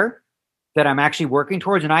out there that I'm actually working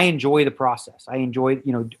towards, and I enjoy the process. I enjoy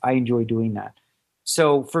doing that.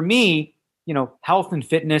 So for me, health and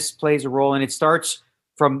fitness plays a role, and it starts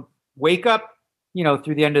from wake up,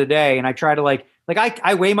 through the end of the day. And I try to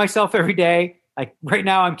I weigh myself every day. Like right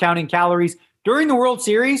now I'm counting calories. During the World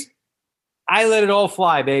Series, I let it all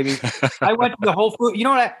fly, baby. I went to the Whole Foods. You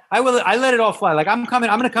know what? I let it all fly. Like I'm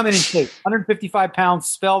going to come in and shape 155 pounds,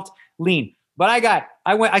 svelte, lean. But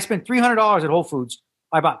I spent $300 at Whole Foods.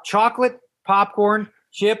 I bought chocolate, popcorn,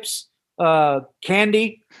 chips,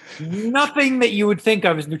 candy, nothing that you would think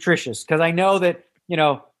of as nutritious. Cause I know that,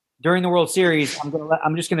 during the World Series,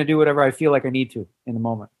 I'm just going to do whatever I feel like I need to in the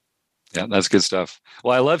moment. Yeah, that's good stuff.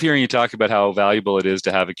 Well, I love hearing you talk about how valuable it is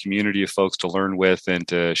to have a community of folks to learn with and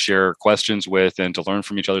to share questions with and to learn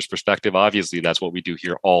from each other's perspective. Obviously, that's what we do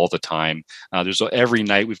here all the time. Every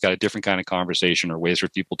night we've got a different kind of conversation or ways for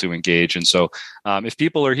people to engage. And so if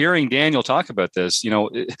people are hearing Daniel talk about this,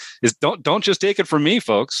 don't just take it from me,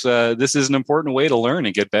 folks. This is an important way to learn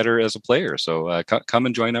and get better as a player. So come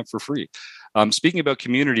and join up for free. Speaking about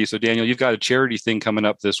community, so Daniel, you've got a charity thing coming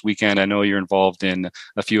up this weekend. I know you're involved in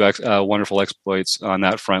a few wonderful exploits on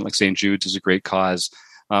that front, like St. Jude's is a great cause.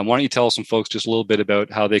 Why don't you tell some folks just a little bit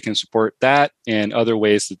about how they can support that and other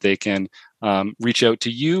ways that they can reach out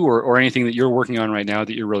to you or anything that you're working on right now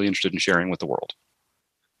that you're really interested in sharing with the world?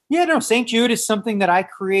 Yeah, no, St. Jude is something that I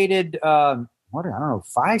created, I don't know,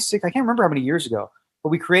 5, 6, I can't remember how many years ago, but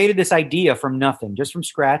we created this idea from nothing, just from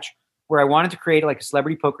scratch, where I wanted to create like a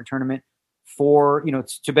celebrity poker tournament for,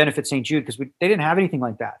 to benefit St. Jude, because they didn't have anything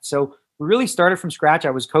like that. So we really started from scratch. I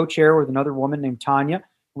was co-chair with another woman named Tanya.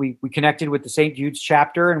 We connected with the St. Jude's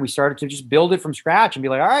chapter, and we started to just build it from scratch and be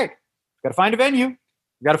like, all right, we got to find a venue.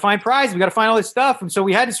 We got to find prizes. We got to find all this stuff. And so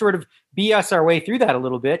we had to sort of BS our way through that a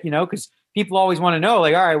little bit, because people always want to know,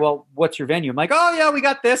 like, all right, well, what's your venue? I'm like, oh yeah, we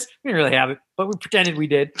got this. We didn't really have it, but we pretended we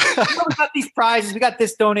did. We got these prizes. We got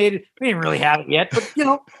this donated. We didn't really have it yet, but you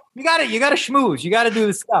got to schmooze. You got to do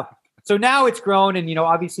the stuff. So now it's grown, and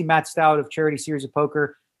obviously Matt Stout of Charity Series of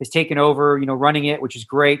Poker has taken over, running it, which is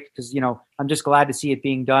great because I'm just glad to see it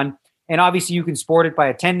being done. And obviously you can support it by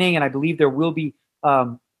attending, and I believe there will be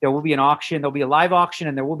an auction. There'll be a live auction,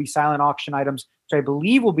 and there will be silent auction items, which I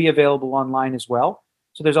believe will be available online as well.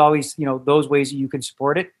 So there's always those ways that you can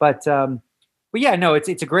support it. But yeah, no, it's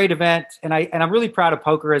a great event, and I'm really proud of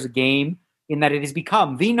poker as a game in that it has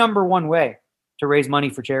become the number one way to raise money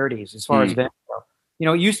for charities as far as events go.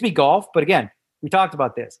 It used to be golf, but again, we talked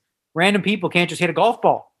about this. Random people can't just hit a golf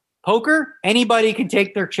ball. Poker, anybody can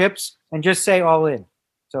take their chips and just say all in.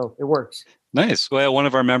 So it works. Nice. Well, one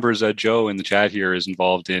of our members, Joe, in the chat here is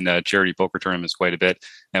involved in charity poker tournaments quite a bit.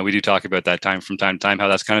 And we do talk about that from time to time, how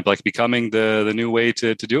that's kind of like becoming the new way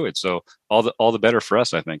to do it. So all the better for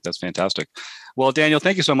us, I think. That's fantastic. Well, Daniel,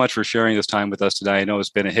 thank you so much for sharing this time with us today. I know it's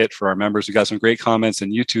been a hit for our members. We got some great comments on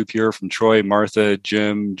YouTube here from Troy, Martha,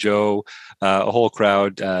 Jim, Joe, a whole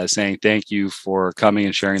crowd saying thank you for coming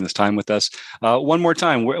and sharing this time with us. One more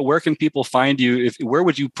time, where can people find you? Where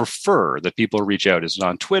would you prefer that people reach out? Is it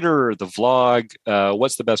on Twitter or the vlog?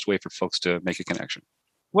 What's the best way for folks to make a connection?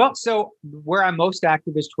 Well, so where I'm most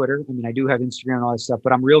active is Twitter. I mean, I do have Instagram and all that stuff,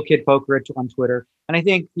 but I'm Real Kid Poker on Twitter. And I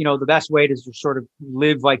think, the best way to just sort of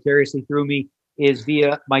live vicariously through me is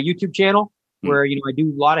via my YouTube channel, where, I do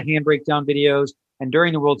a lot of hand breakdown videos. And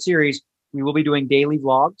during the World Series, we will be doing daily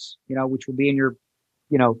vlogs, which will be in your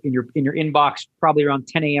inbox probably around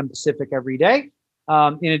 10 a.m. Pacific every day.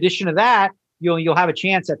 In addition to that, you'll have a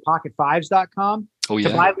chance at pocket5s.com to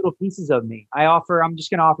buy little pieces of me. I'm just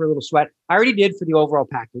going to offer a little sweat. I already did for the overall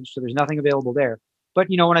package, so there's nothing available there. But,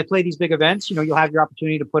 when I play these big events, you'll have your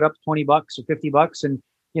opportunity to put up $20 or $50 and,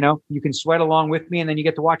 you can sweat along with me, and then you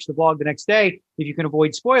get to watch the vlog the next day if you can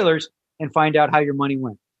avoid spoilers and find out how your money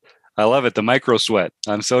went. I love it. The micro sweat.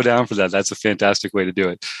 I'm so down for that. That's a fantastic way to do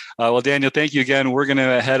it. Well, Daniel, thank you again. We're going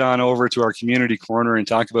to head on over to our community corner and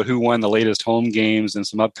talk about who won the latest home games and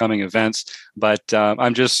some upcoming events. But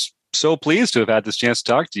I'm just so pleased to have had this chance to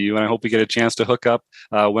talk to you. And I hope we get a chance to hook up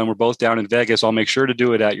when we're both down in Vegas. I'll make sure to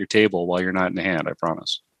do it at your table while you're not in hand. I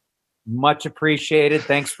promise. Much appreciated.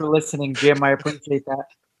 Thanks for listening, Jim. I appreciate that.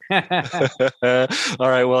 All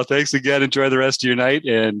right. Well, thanks again. Enjoy the rest of your night,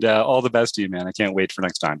 and all the best to you, man. I can't wait for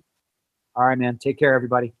next time. All right, man. Take care,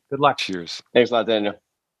 everybody. Good luck. Cheers. Thanks a lot, Daniel.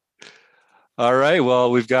 All right.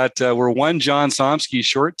 Well, we're one John Somsky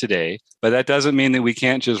short today, but that doesn't mean that we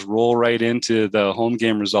can't just roll right into the home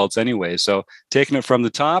game results anyway. So taking it from the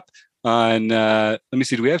top on, let me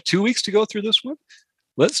see, do we have 2 weeks to go through this one?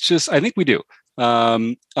 I think we do.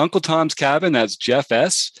 Uncle Tom's Cabin, that's Jeff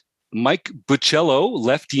S. Mike Buccello,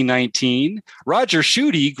 Lefty 19, Roger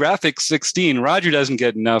Schutte, Graphics 16. Roger doesn't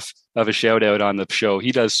get enough of a shout out on the show.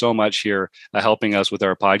 He does so much here, helping us with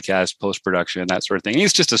our podcast, post-production, and that sort of thing.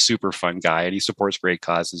 He's just a super fun guy, and he supports great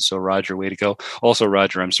causes. So Roger, way to go. Also,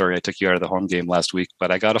 Roger, I'm sorry I took you out of the home game last week, but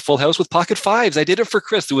I got a full house with pocket fives. I did it for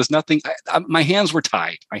Chris. There was nothing. My hands were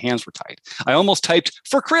tied. I almost typed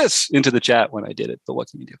for Chris into the chat when I did it, but what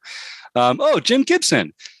can you do? Jim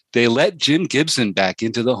Gibson. They let Jim Gibson back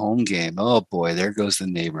into the home game. Oh, boy, there goes the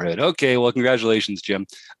neighborhood. Okay, well, congratulations, Jim.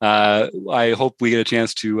 I hope we get a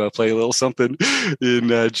chance to play a little something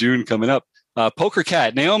in June coming up. Poker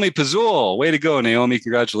Cat, Naomi Pazul. Way to go, Naomi.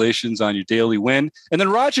 Congratulations on your daily win. And then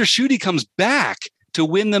Roger Schutte comes back to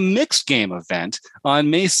win the mixed game event on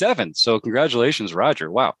May 7th. So congratulations,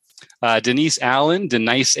 Roger. Wow. Denise Allen,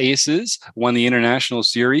 Denise Aces, won the International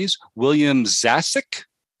Series. William Zasik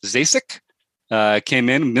came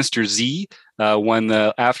in. Mr. Z won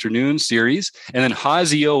the afternoon series. And then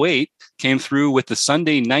Hazy 08 came through with the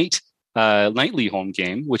Sunday night nightly home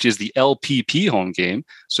game, which is the LPP home game.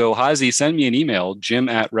 So Hazy, send me an email,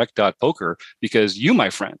 jim@rec.poker, because you, my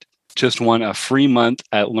friend, just won a free month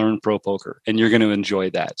at Learn Pro Poker, and you're going to enjoy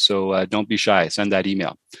that. So don't be shy. Send that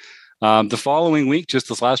email. The following week, just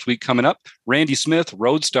this last week coming up, Randy Smith,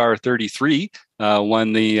 Roadstar 33,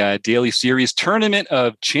 won the Daily Series Tournament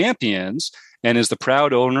of Champions and is the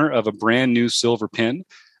proud owner of a brand new silver pin.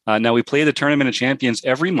 Now, we play the Tournament of Champions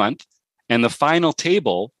every month, and the final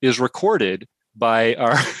table is recorded by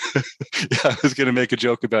our... I was going to make a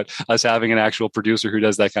joke about us having an actual producer who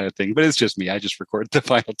does that kind of thing, but it's just me. I just record the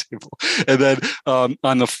final table. And then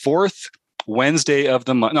on the fourth Wednesday of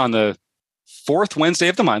the month,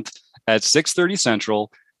 at 6:30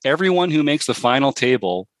 Central, everyone who makes the final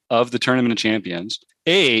table of the Tournament of Champions,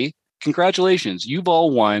 congratulations, you've all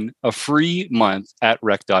won a free month at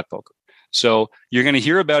rec.poker. So you're going to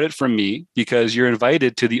hear about it from me because you're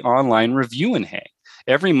invited to the online review and hang.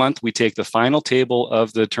 Every month, we take the final table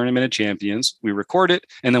of the Tournament of Champions, we record it,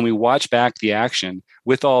 and then we watch back the action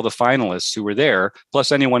with all the finalists who were there,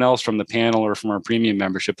 plus anyone else from the panel or from our premium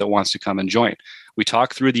membership that wants to come and join. We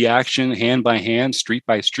talk through the action hand by hand, street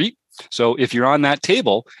by street. So if you're on that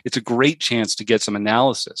table, it's a great chance to get some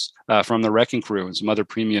analysis from the Wrecking Crew and some other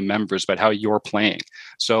premium members about how you're playing.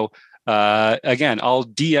 So again, I'll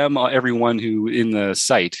DM everyone who in the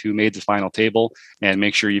site who made the final table and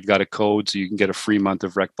make sure you've got a code so you can get a free month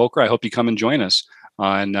of Rec Poker. I hope you come and join us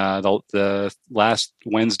on the last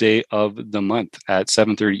Wednesday of the month at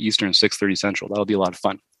 7:30 Eastern, 6:30 Central. That'll be a lot of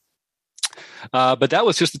fun. But that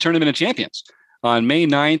was just the Tournament of Champions. On May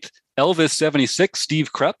 9th, Elvis 76,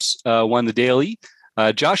 Steve Krups won the daily.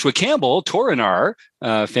 Joshua Campbell, Torinar,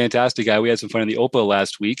 fantastic guy. We had some fun in the OPA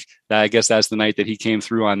last week. I guess that's the night that he came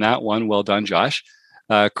through on that one. Well done, Josh.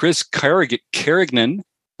 Chris Carignan,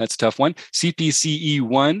 that's a tough one.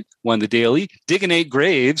 CPCE1 won the daily. Diggin'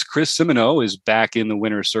 Graves, Chris Simoneau is back in the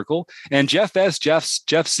winner's circle. And Jeff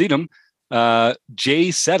Sedum, Jay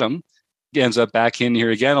Sedum ends up back in here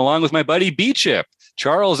again, along with my buddy B-Chip,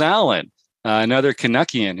 Charles Allen. Another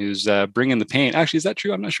Canuckian who's bringing the pain. Actually, is that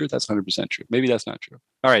true? I'm not sure if that's 100% true. Maybe that's not true.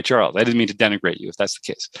 All right, Charles, I didn't mean to denigrate you if that's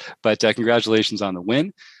the case. But congratulations on the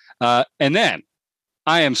win. And then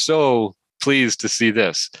I am so pleased to see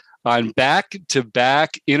this. On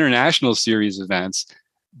back-to-back International Series events,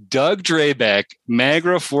 Doug Drabeck,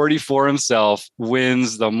 Magra 44 himself,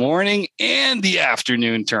 wins the morning and the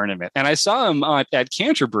afternoon tournament. And I saw him at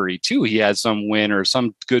Canterbury, too. He had some win or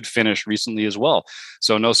some good finish recently as well.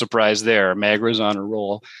 So no surprise there. Magra's on a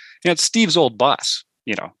roll. And it's Steve's old boss,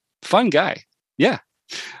 fun guy. Yeah.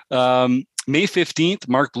 May 15th,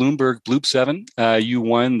 Mark Bloomberg, Bloop 7, you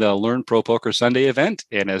won the Learn Pro Poker Sunday event.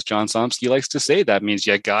 And as John Somsky likes to say, that means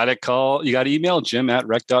you got to email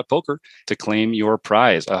jim@rec.poker to claim your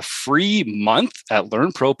prize. A free month at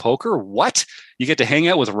Learn Pro Poker? What? You get to hang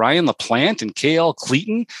out with Ryan LaPlante and KL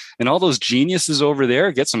Cleaton and all those geniuses over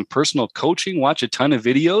there, get some personal coaching, watch a ton of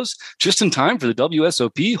videos just in time for the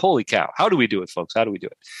WSOP. Holy cow. How do we do it, folks? How do we do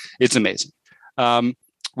it? It's amazing.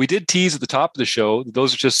 We did tease at the top of the show.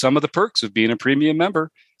 Those are just some of the perks of being a premium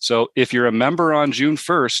member. So if you're a member on June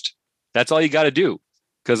 1st, that's all you got to do.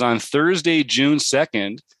 Because on Thursday, June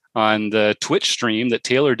 2nd, on the Twitch stream that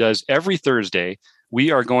Taylor does every Thursday,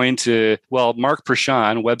 we are going to, Mark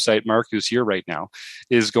Prashan, website Mark, who's here right now,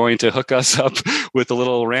 is going to hook us up with a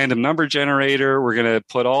little random number generator. We're going to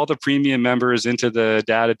put all the premium members into the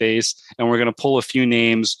database, and we're going to pull a few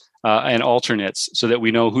names and alternates so that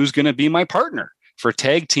we know who's going to be my partner for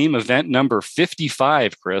tag team event number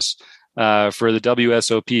 55, Chris. for the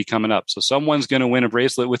WSOP coming up. So someone's going to win a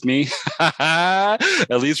bracelet with me. At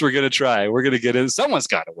least we're going to try. We're going to get in. Someone's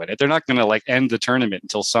got to win it. They're not going to like end the tournament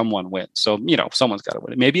until someone wins. So, someone's got to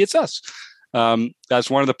win it. Maybe it's us. That's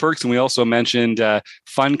one of the perks. And we also mentioned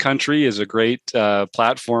Fun Country is a great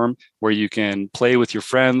platform where you can play with your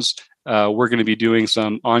friends. We're going to be doing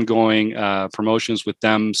some ongoing promotions with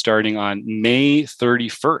them starting on May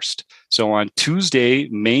 31st. So on Tuesday,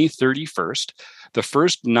 May 31st, the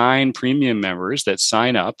first 9 premium members that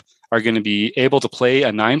sign up are going to be able to play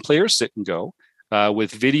a 9-player sit and go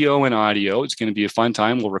with video and audio. It's going to be a fun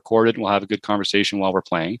time. We'll record it and we'll have a good conversation while we're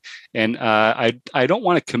playing. And I don't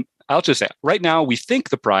want to I'll just say right now, we think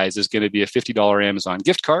the prize is going to be a $50 Amazon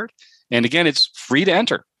gift card. And again, it's free to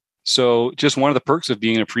enter. So just one of the perks of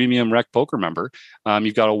being a premium Rec Poker member,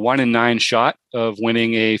 you've got a 1 in 9 shot of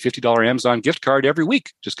winning a $50 Amazon gift card every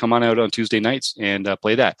week. Just come on out on Tuesday nights and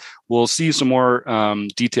play that. We'll see some more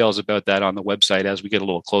details about that on the website as we get a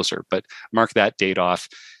little closer, but mark that date off.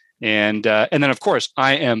 And then, of course,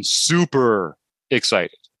 I am super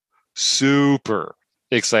excited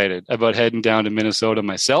about heading down to Minnesota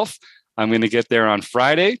myself. I'm going to get there on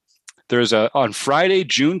Friday. On Friday,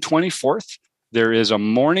 June 24th, there is a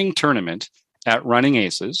morning tournament at Running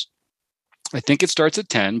Aces. I think it starts at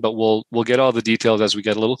 10, but we'll get all the details as we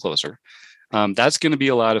get a little closer. That's going to be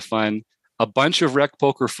a lot of fun. A bunch of Rec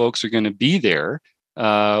Poker folks are going to be there.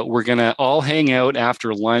 We're going to all hang out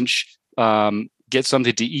after lunch, get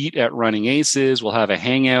something to eat at Running Aces. We'll have a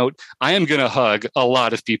hangout. I am going to hug a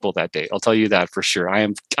lot of people that day. I'll tell you that for sure. I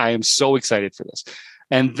am so excited for this.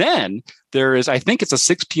 And then there is, I think it's a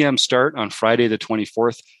 6 p.m. start on Friday the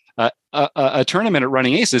 24th, a tournament at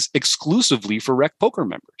Running Aces exclusively for Rec Poker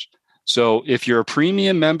members. So if you're a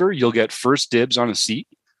premium member, you'll get first dibs on a seat.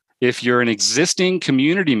 If you're an existing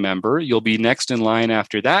community member, you'll be next in line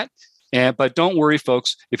after that. But don't worry,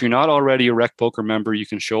 folks. If you're not already a Rec Poker member, you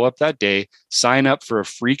can show up that day, sign up for a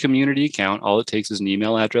free community account. All it takes is an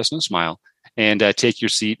email address and a smile, and take your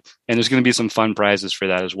seat. And there's going to be some fun prizes for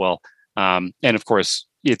that as well. And of course,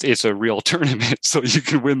 it's a real tournament, so you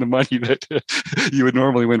can win the money that you would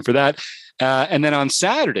normally win for that. And then on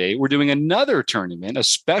Saturday, we're doing another tournament, a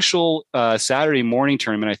special Saturday morning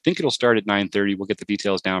tournament. I think it'll start at 9:30. We'll get the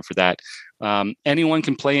details down for that. Anyone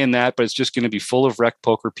can play in that, but it's just going to be full of Rec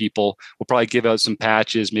Poker people. We'll probably give out some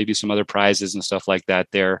patches, maybe some other prizes and stuff like that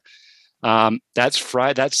there. That's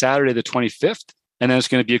Saturday the 25th. And then it's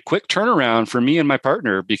going to be a quick turnaround for me and my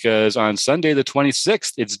partner, because on Sunday, the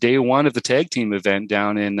 26th, it's day 1 of the tag team event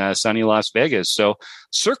down in sunny Las Vegas. So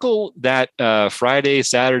circle that Friday,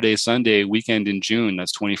 Saturday, Sunday weekend in June.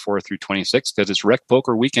 That's 24 through 26, because it's Rec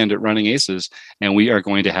Poker weekend at Running Aces. And we are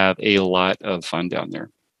going to have a lot of fun down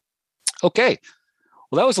there. Okay.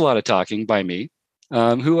 Well, that was a lot of talking by me.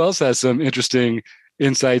 Who else has some interesting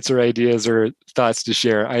insights or ideas or thoughts to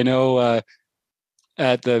share? I know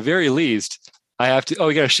at the very least, we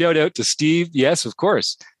got a shout out to Steve. Yes, of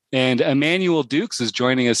course. And Emmanuel Dukes is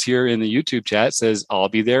joining us here in the YouTube chat, says, I'll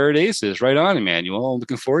be there at Aces. Right on, Emmanuel. I'm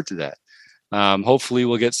looking forward to that. Hopefully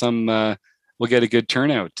we'll get we'll get a good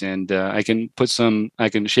turnout, and I can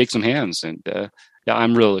shake some hands. And yeah,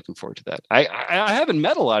 I'm really looking forward to that. I haven't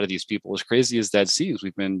met a lot of these people, as crazy as that seems.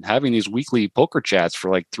 We've been having these weekly poker chats for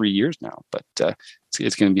like 3 years now, but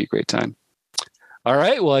it's going to be a great time. All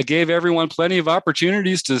right. Well, I gave everyone plenty of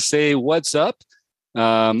opportunities to say what's up.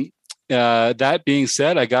 That being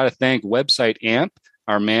said, I got to thank Website Amp,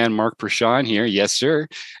 our man Mark Prashon here. Yes, sir.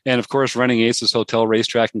 And of course, Running Aces Hotel,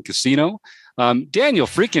 Racetrack, and Casino. Daniel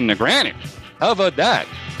freaking Negranic. How about that?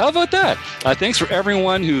 Thanks for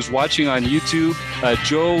everyone who's watching on YouTube.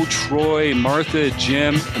 Joe, Troy, Martha,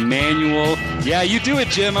 Jim, Emmanuel. Yeah, you do it,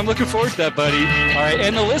 Jim. I'm looking forward to that, buddy. All right.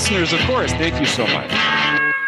 And the listeners, of course. Thank you so much.